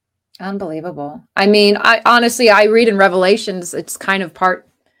 Unbelievable. I mean, I read in Revelations, it's kind of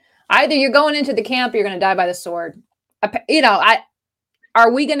either you're going into the camp or you're going to die by the sword.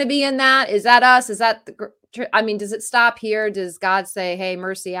 Are we going to be in that? Is that us? Is that does it stop here? Does God say, hey,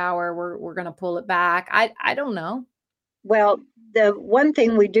 mercy hour, we're going to pull it back? I don't know. Well, the one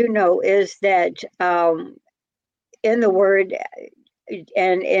thing we do know is that in the Word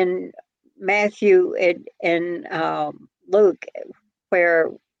and in Matthew and Luke,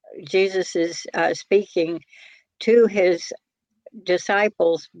 where Jesus is speaking to his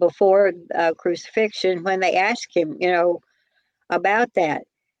disciples before crucifixion, when they ask him, about that,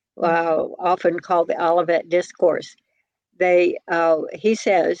 often called the Olivet Discourse, he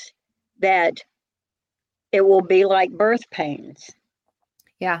says that it will be like birth pains.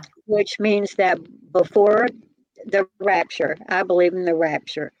 Yeah. which means that before the rapture, I believe in the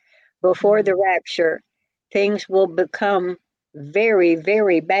rapture, before the rapture, things will become very,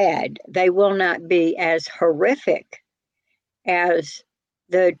 very bad. They will not be as horrific as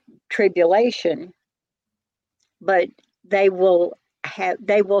the tribulation, but they will have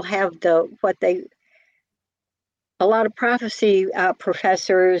a lot of prophecy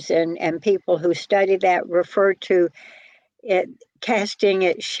professors and people who study that refer to it casting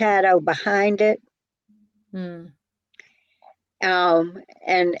its shadow behind it. And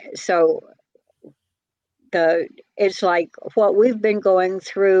so it's like what we've been going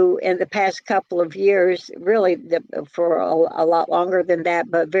through in the past couple of years, really for a lot longer than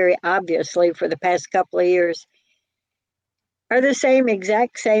that, but very obviously for the past couple of years, are the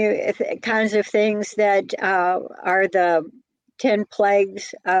exact same kinds of things that are the 10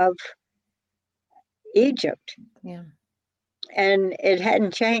 plagues of Egypt. Yeah. And it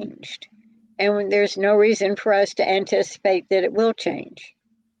hadn't changed. And there's no reason for us to anticipate that it will change.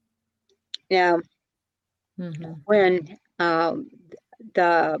 Now, when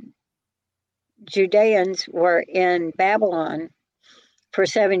the Judeans were in Babylon for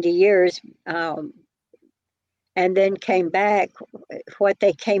 70 years, and then came back, what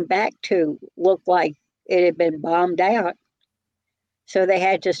they came back to looked like it had been bombed out. So they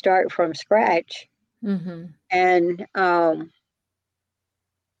had to start from scratch. And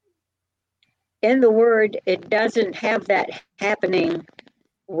in the Word, it doesn't have that happening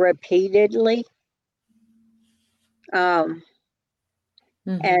repeatedly. And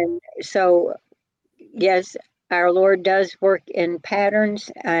so, yes, our Lord does work in patterns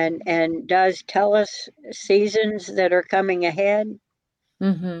and does tell us seasons that are coming ahead.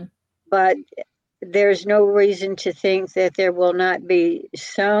 But there's no reason to think that there will not be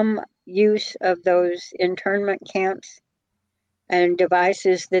some use of those internment camps and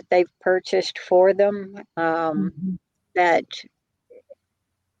devices that they've purchased for them, that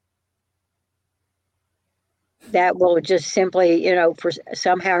will just simply, for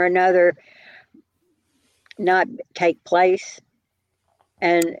somehow or another not take place.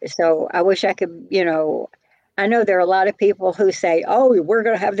 And so I wish I could, I know there are a lot of people who say, oh, we're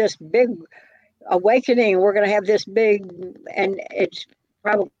going to have this big awakening, we're going to have this big, and it's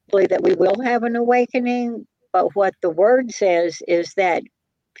probably that we will have an awakening, but what the Word says is that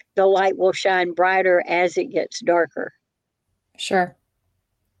the light will shine brighter as it gets darker. Sure.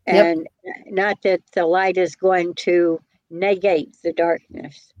 And not that the light is going to negate the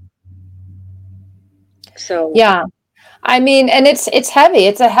darkness. So yeah, I mean, and it's heavy.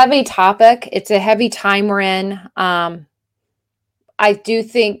 It's a heavy topic. It's a heavy time we're in. I do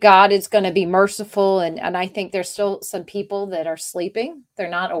think God is going to be merciful, and I think there's still some people that are sleeping. They're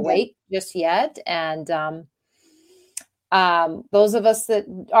not awake just yet, and those of us that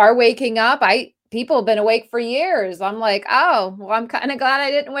are waking up, people have been awake for years. I'm like, oh, well, I'm kind of glad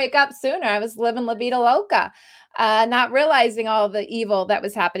I didn't wake up sooner. I was living La Vida Loca, not realizing all the evil that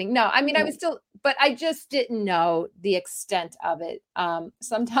was happening. No, I mean, I was still, but I just didn't know the extent of it.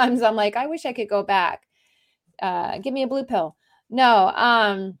 Sometimes I'm like, I wish I could go back. Give me a blue pill. No,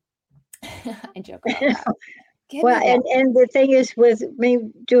 I joke about that. Well, and the thing is, with me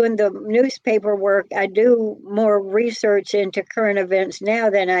doing the newspaper work, I do more research into current events now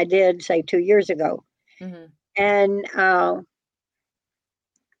than I did, say, 2 years ago. And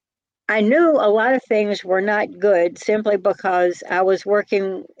I knew a lot of things were not good simply because I was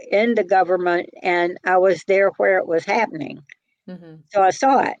working in the government and I was there where it was happening. So I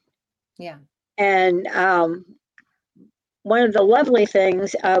saw it. Yeah. And one of the lovely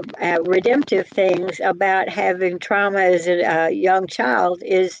things, redemptive things about having trauma as a young child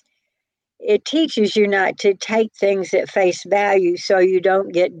is it teaches you not to take things at face value so you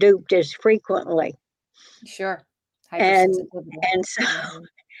don't get duped as frequently. Sure. And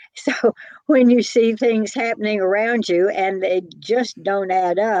so when you see things happening around you and they just don't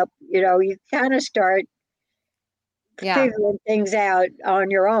add up, you kind of start figuring things out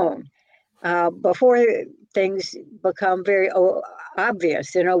on your own before things become very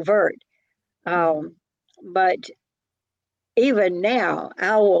obvious and overt. But even now,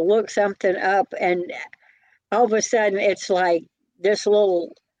 I will look something up and all of a sudden it's like this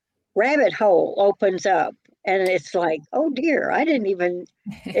little rabbit hole opens up and it's like, oh dear,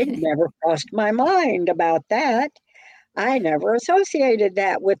 it never crossed my mind about that. I never associated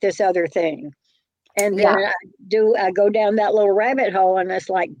that with this other thing. And then I go down that little rabbit hole and it's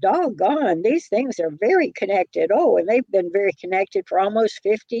like, doggone, these things are very connected. Oh, and they've been very connected for almost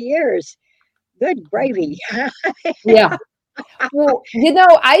 50 years. Good gravy. Yeah. Well,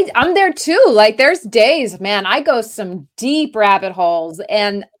 I'm there too. Like there's days, man, I go some deep rabbit holes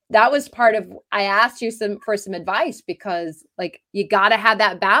and that was part of, I asked you for some advice, because like, you got to have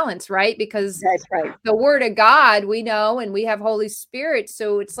that balance, right? Because That's right. the word of God, we know, and we have Holy Spirit.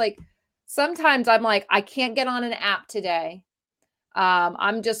 So it's like, sometimes I'm like, I can't get on an app today.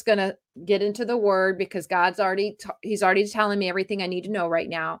 I'm just going to get into the word, because he's already telling me everything I need to know right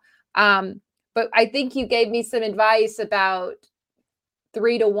now. But I think you gave me some advice about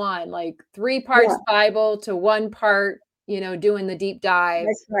 3 to 1, like 3 parts Bible to 1 part, doing the deep dive.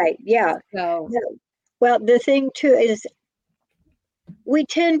 That's right. Yeah. So, well, the thing too is we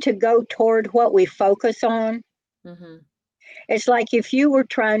tend to go toward what we focus on. mm-hmm. It's like if you were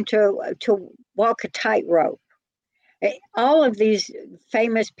trying to walk a tightrope. All of these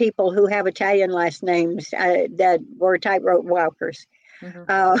famous people who have Italian last names that were tightrope walkers,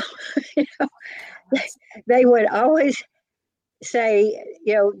 Mm-hmm. They would always say,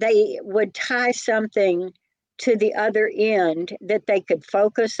 they would tie something to the other end that they could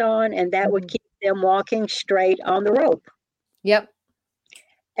focus on, and that would keep them walking straight on the rope. Yep.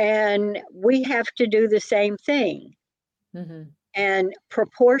 And we have to do the same thing. Mm-hmm. And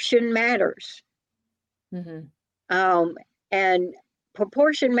proportion matters. Mm-hmm. And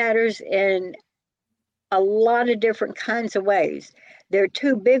proportion matters in a lot of different kinds of ways. There are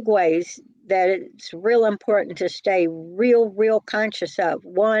 2 big ways that it's real important to stay real conscious of.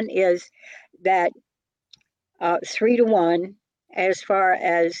 One is that 3 to 1, as far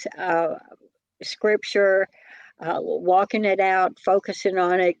as scripture, walking it out, focusing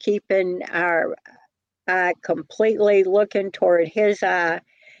on it, keeping our eye completely looking toward his eye,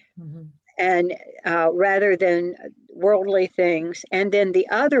 and rather than worldly things. And then the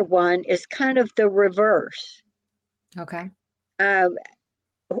other one is kind of the reverse. Okay.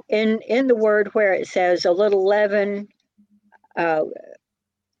 In the word where it says a little leaven goes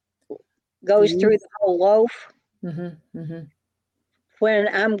through the whole loaf. Mm-hmm. Mm-hmm. When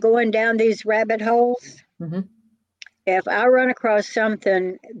I'm going down these rabbit holes, if I run across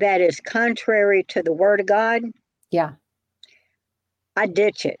something that is contrary to the word of God, I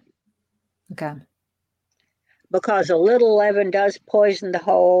ditch it. Okay. Because a little leaven does poison the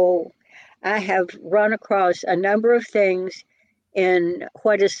whole. I have run across a number of things in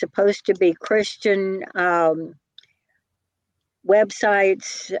what is supposed to be Christian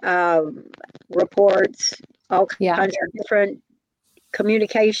websites, reports, all kinds of different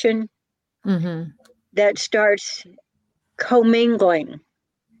communication that starts commingling.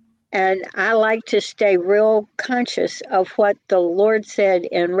 And I like to stay real conscious of what the Lord said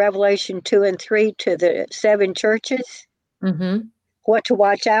in Revelation 2 and 3 to the 7 churches, what to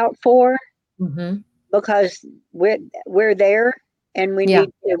watch out for, because we're there, and we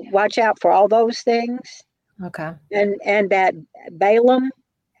need to watch out for all those things. Okay. And that Balaam,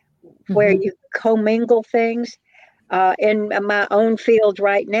 where you commingle things. In my own field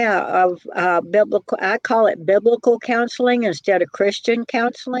right now of biblical, I call it biblical counseling instead of Christian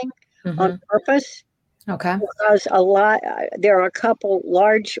counseling on purpose. Okay. Because there are a couple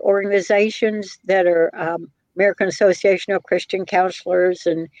large organizations that are American Association of Christian Counselors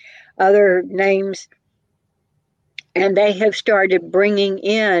and other names, and they have started bringing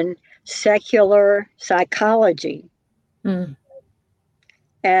in secular psychology.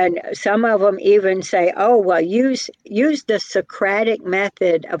 And some of them even say, "Oh, well, use the Socratic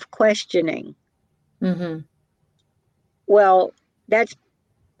method of questioning." Well, that's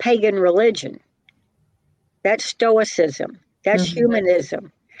pagan religion. That's Stoicism. That's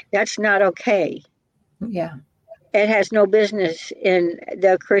humanism. That's not okay. Yeah. It has no business in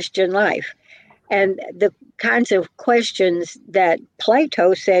the Christian life. And the kinds of questions that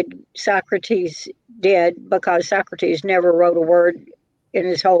Plato said Socrates did, because Socrates never wrote a word in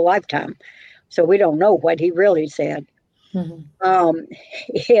his whole lifetime, so we don't know what he really said,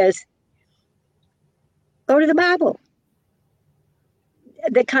 is go to the Bible.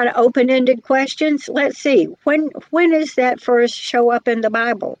 The kind of open-ended questions. Let's see, when does that first show up in the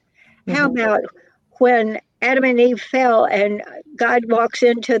Bible? How about when Adam and Eve fell and God walks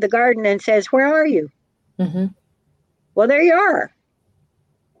into the garden and says, "Where are you?" Well, there you are.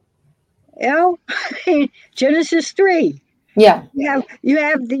 Genesis 3. Yeah. You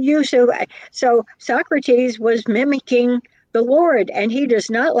have the use of, so Socrates was mimicking the Lord, and he does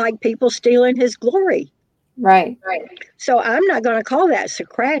not like people stealing his glory. Right. So I'm not going to call that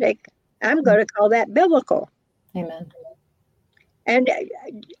Socratic. I'm going to call that biblical. Amen. And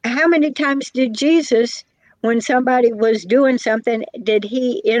how many times did Jesus, when somebody was doing something, did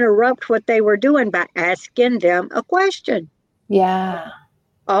he interrupt what they were doing by asking them a question? Yeah.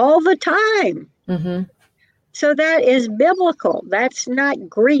 All the time. So that is biblical. That's not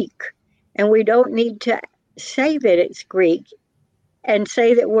Greek. And we don't need to say that it's Greek. and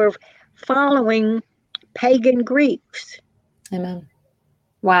say that we're following pagan Greeks. Amen.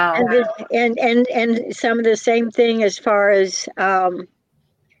 Wow. And some of the same thing as far as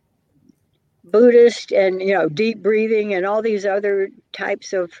Buddhist and deep breathing and all these other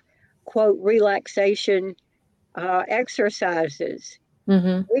types of quote relaxation exercises.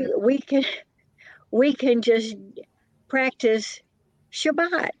 Mm-hmm. We can just practice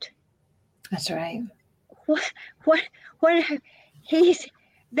Shabbat. That's right. What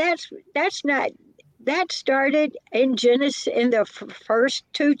that's not that started in Genesis in the first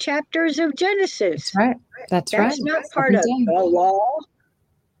 2 chapters of Genesis. That's right. That's right. Not part of the law.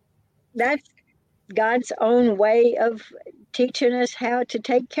 That's God's own way of teaching us how to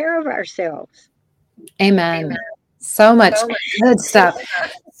take care of ourselves. Amen. So much good stuff.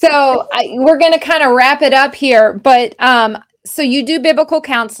 So we're going to kind of wrap it up here, but so you do biblical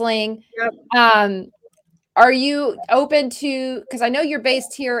counseling. Yep. Are you open to, because I know you're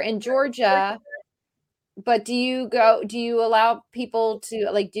based here in Georgia, but do you allow people to,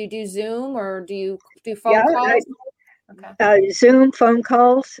 like, do you do Zoom or do you do phone calls? Zoom phone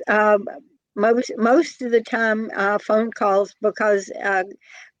calls. Most of the time phone calls, because a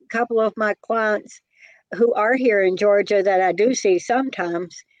couple of my clients who are here in Georgia that I do see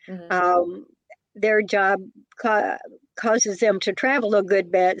sometimes, their job causes them to travel a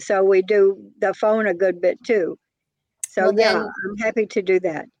good bit, so we do the phone a good bit too. So I'm happy to do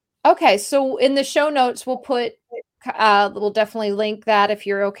that. Okay, so in the show notes we'll put we'll definitely link that if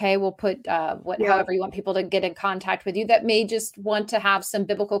you're okay. We'll put however you want people to get in contact with you that may just want to have some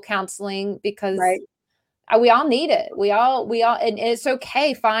biblical counseling, because we all need it. We all, and it's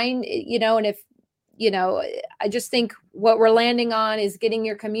okay. Fine. And if, I just think what we're landing on is getting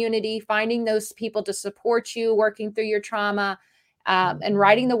your community, finding those people to support you, working through your trauma, and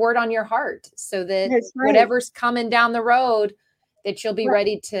writing the word on your heart so that whatever's coming down the road, that you'll be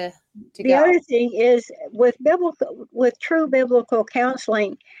ready to go. The other thing is with true biblical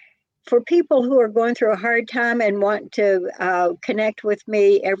counseling, for people who are going through a hard time and want to connect with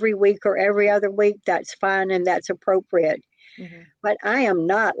me every week or every other week, that's fine and that's appropriate. Mm-hmm. But I am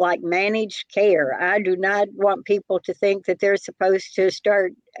not like managed care. I do not want people to think that they're supposed to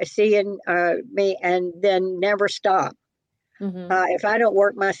start seeing me and then never stop. Mm-hmm. If I don't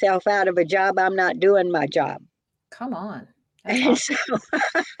work myself out of a job, I'm not doing my job. Come on. And awesome.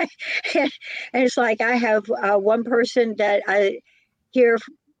 And it's like I have one person that I hear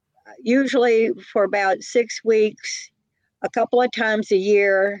usually for about 6 weeks, a couple of times a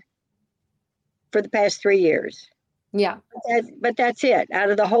year for the past 3 years. Yeah. But that's it. Out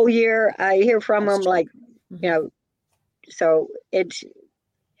of the whole year, I hear from them like, so it's,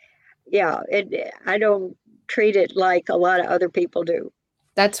 I don't treat it like a lot of other people do.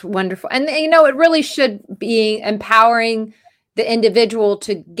 That's wonderful. And, it really should be empowering the individual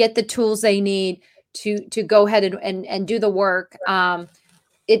to get the tools they need to go ahead and do the work.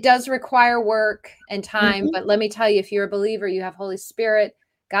 It does require work and time, but let me tell you, if you're a believer, you have Holy Spirit,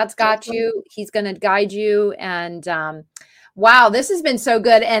 God's got you. He's going to guide you. And wow, this has been so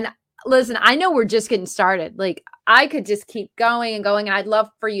good. And listen, I know we're just getting started. Like, I could just keep going and going. And I'd love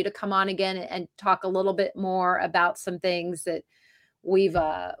for you to come on again and talk a little bit more about some things that we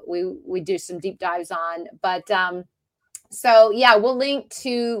do some deep dives on. But so yeah, we'll link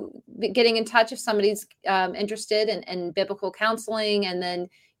to getting in touch if somebody's interested in biblical counseling. And then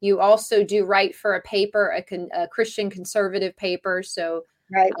you also do write for a paper, a Christian conservative paper. So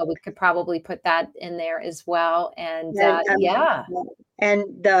we could probably put that in there as well. And and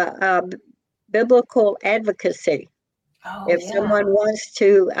the biblical advocacy. If someone wants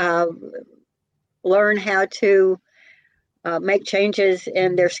to learn how to make changes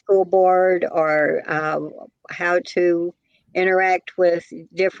in their school board, or how to interact with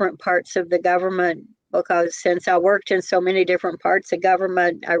different parts of the government, because since I worked in so many different parts of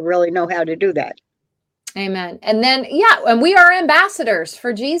government, I really know how to do that. Amen. And then, and we are ambassadors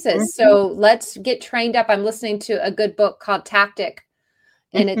for Jesus. Mm-hmm. So let's get trained up. I'm listening to a good book called Tactic,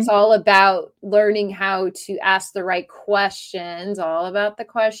 and it's all about learning how to ask the right questions, all about the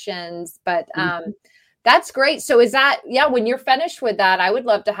questions. But that's great. So is that, when you're finished with that, I would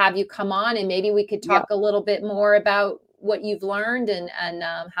love to have you come on and maybe we could talk a little bit more about what you've learned and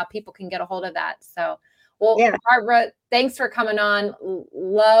how people can get a hold of that. So, well, Barbara, thanks for coming on.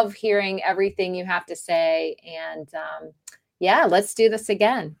 Love hearing everything you have to say. And let's do this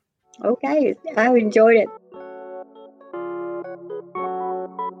again. Okay. I enjoyed it.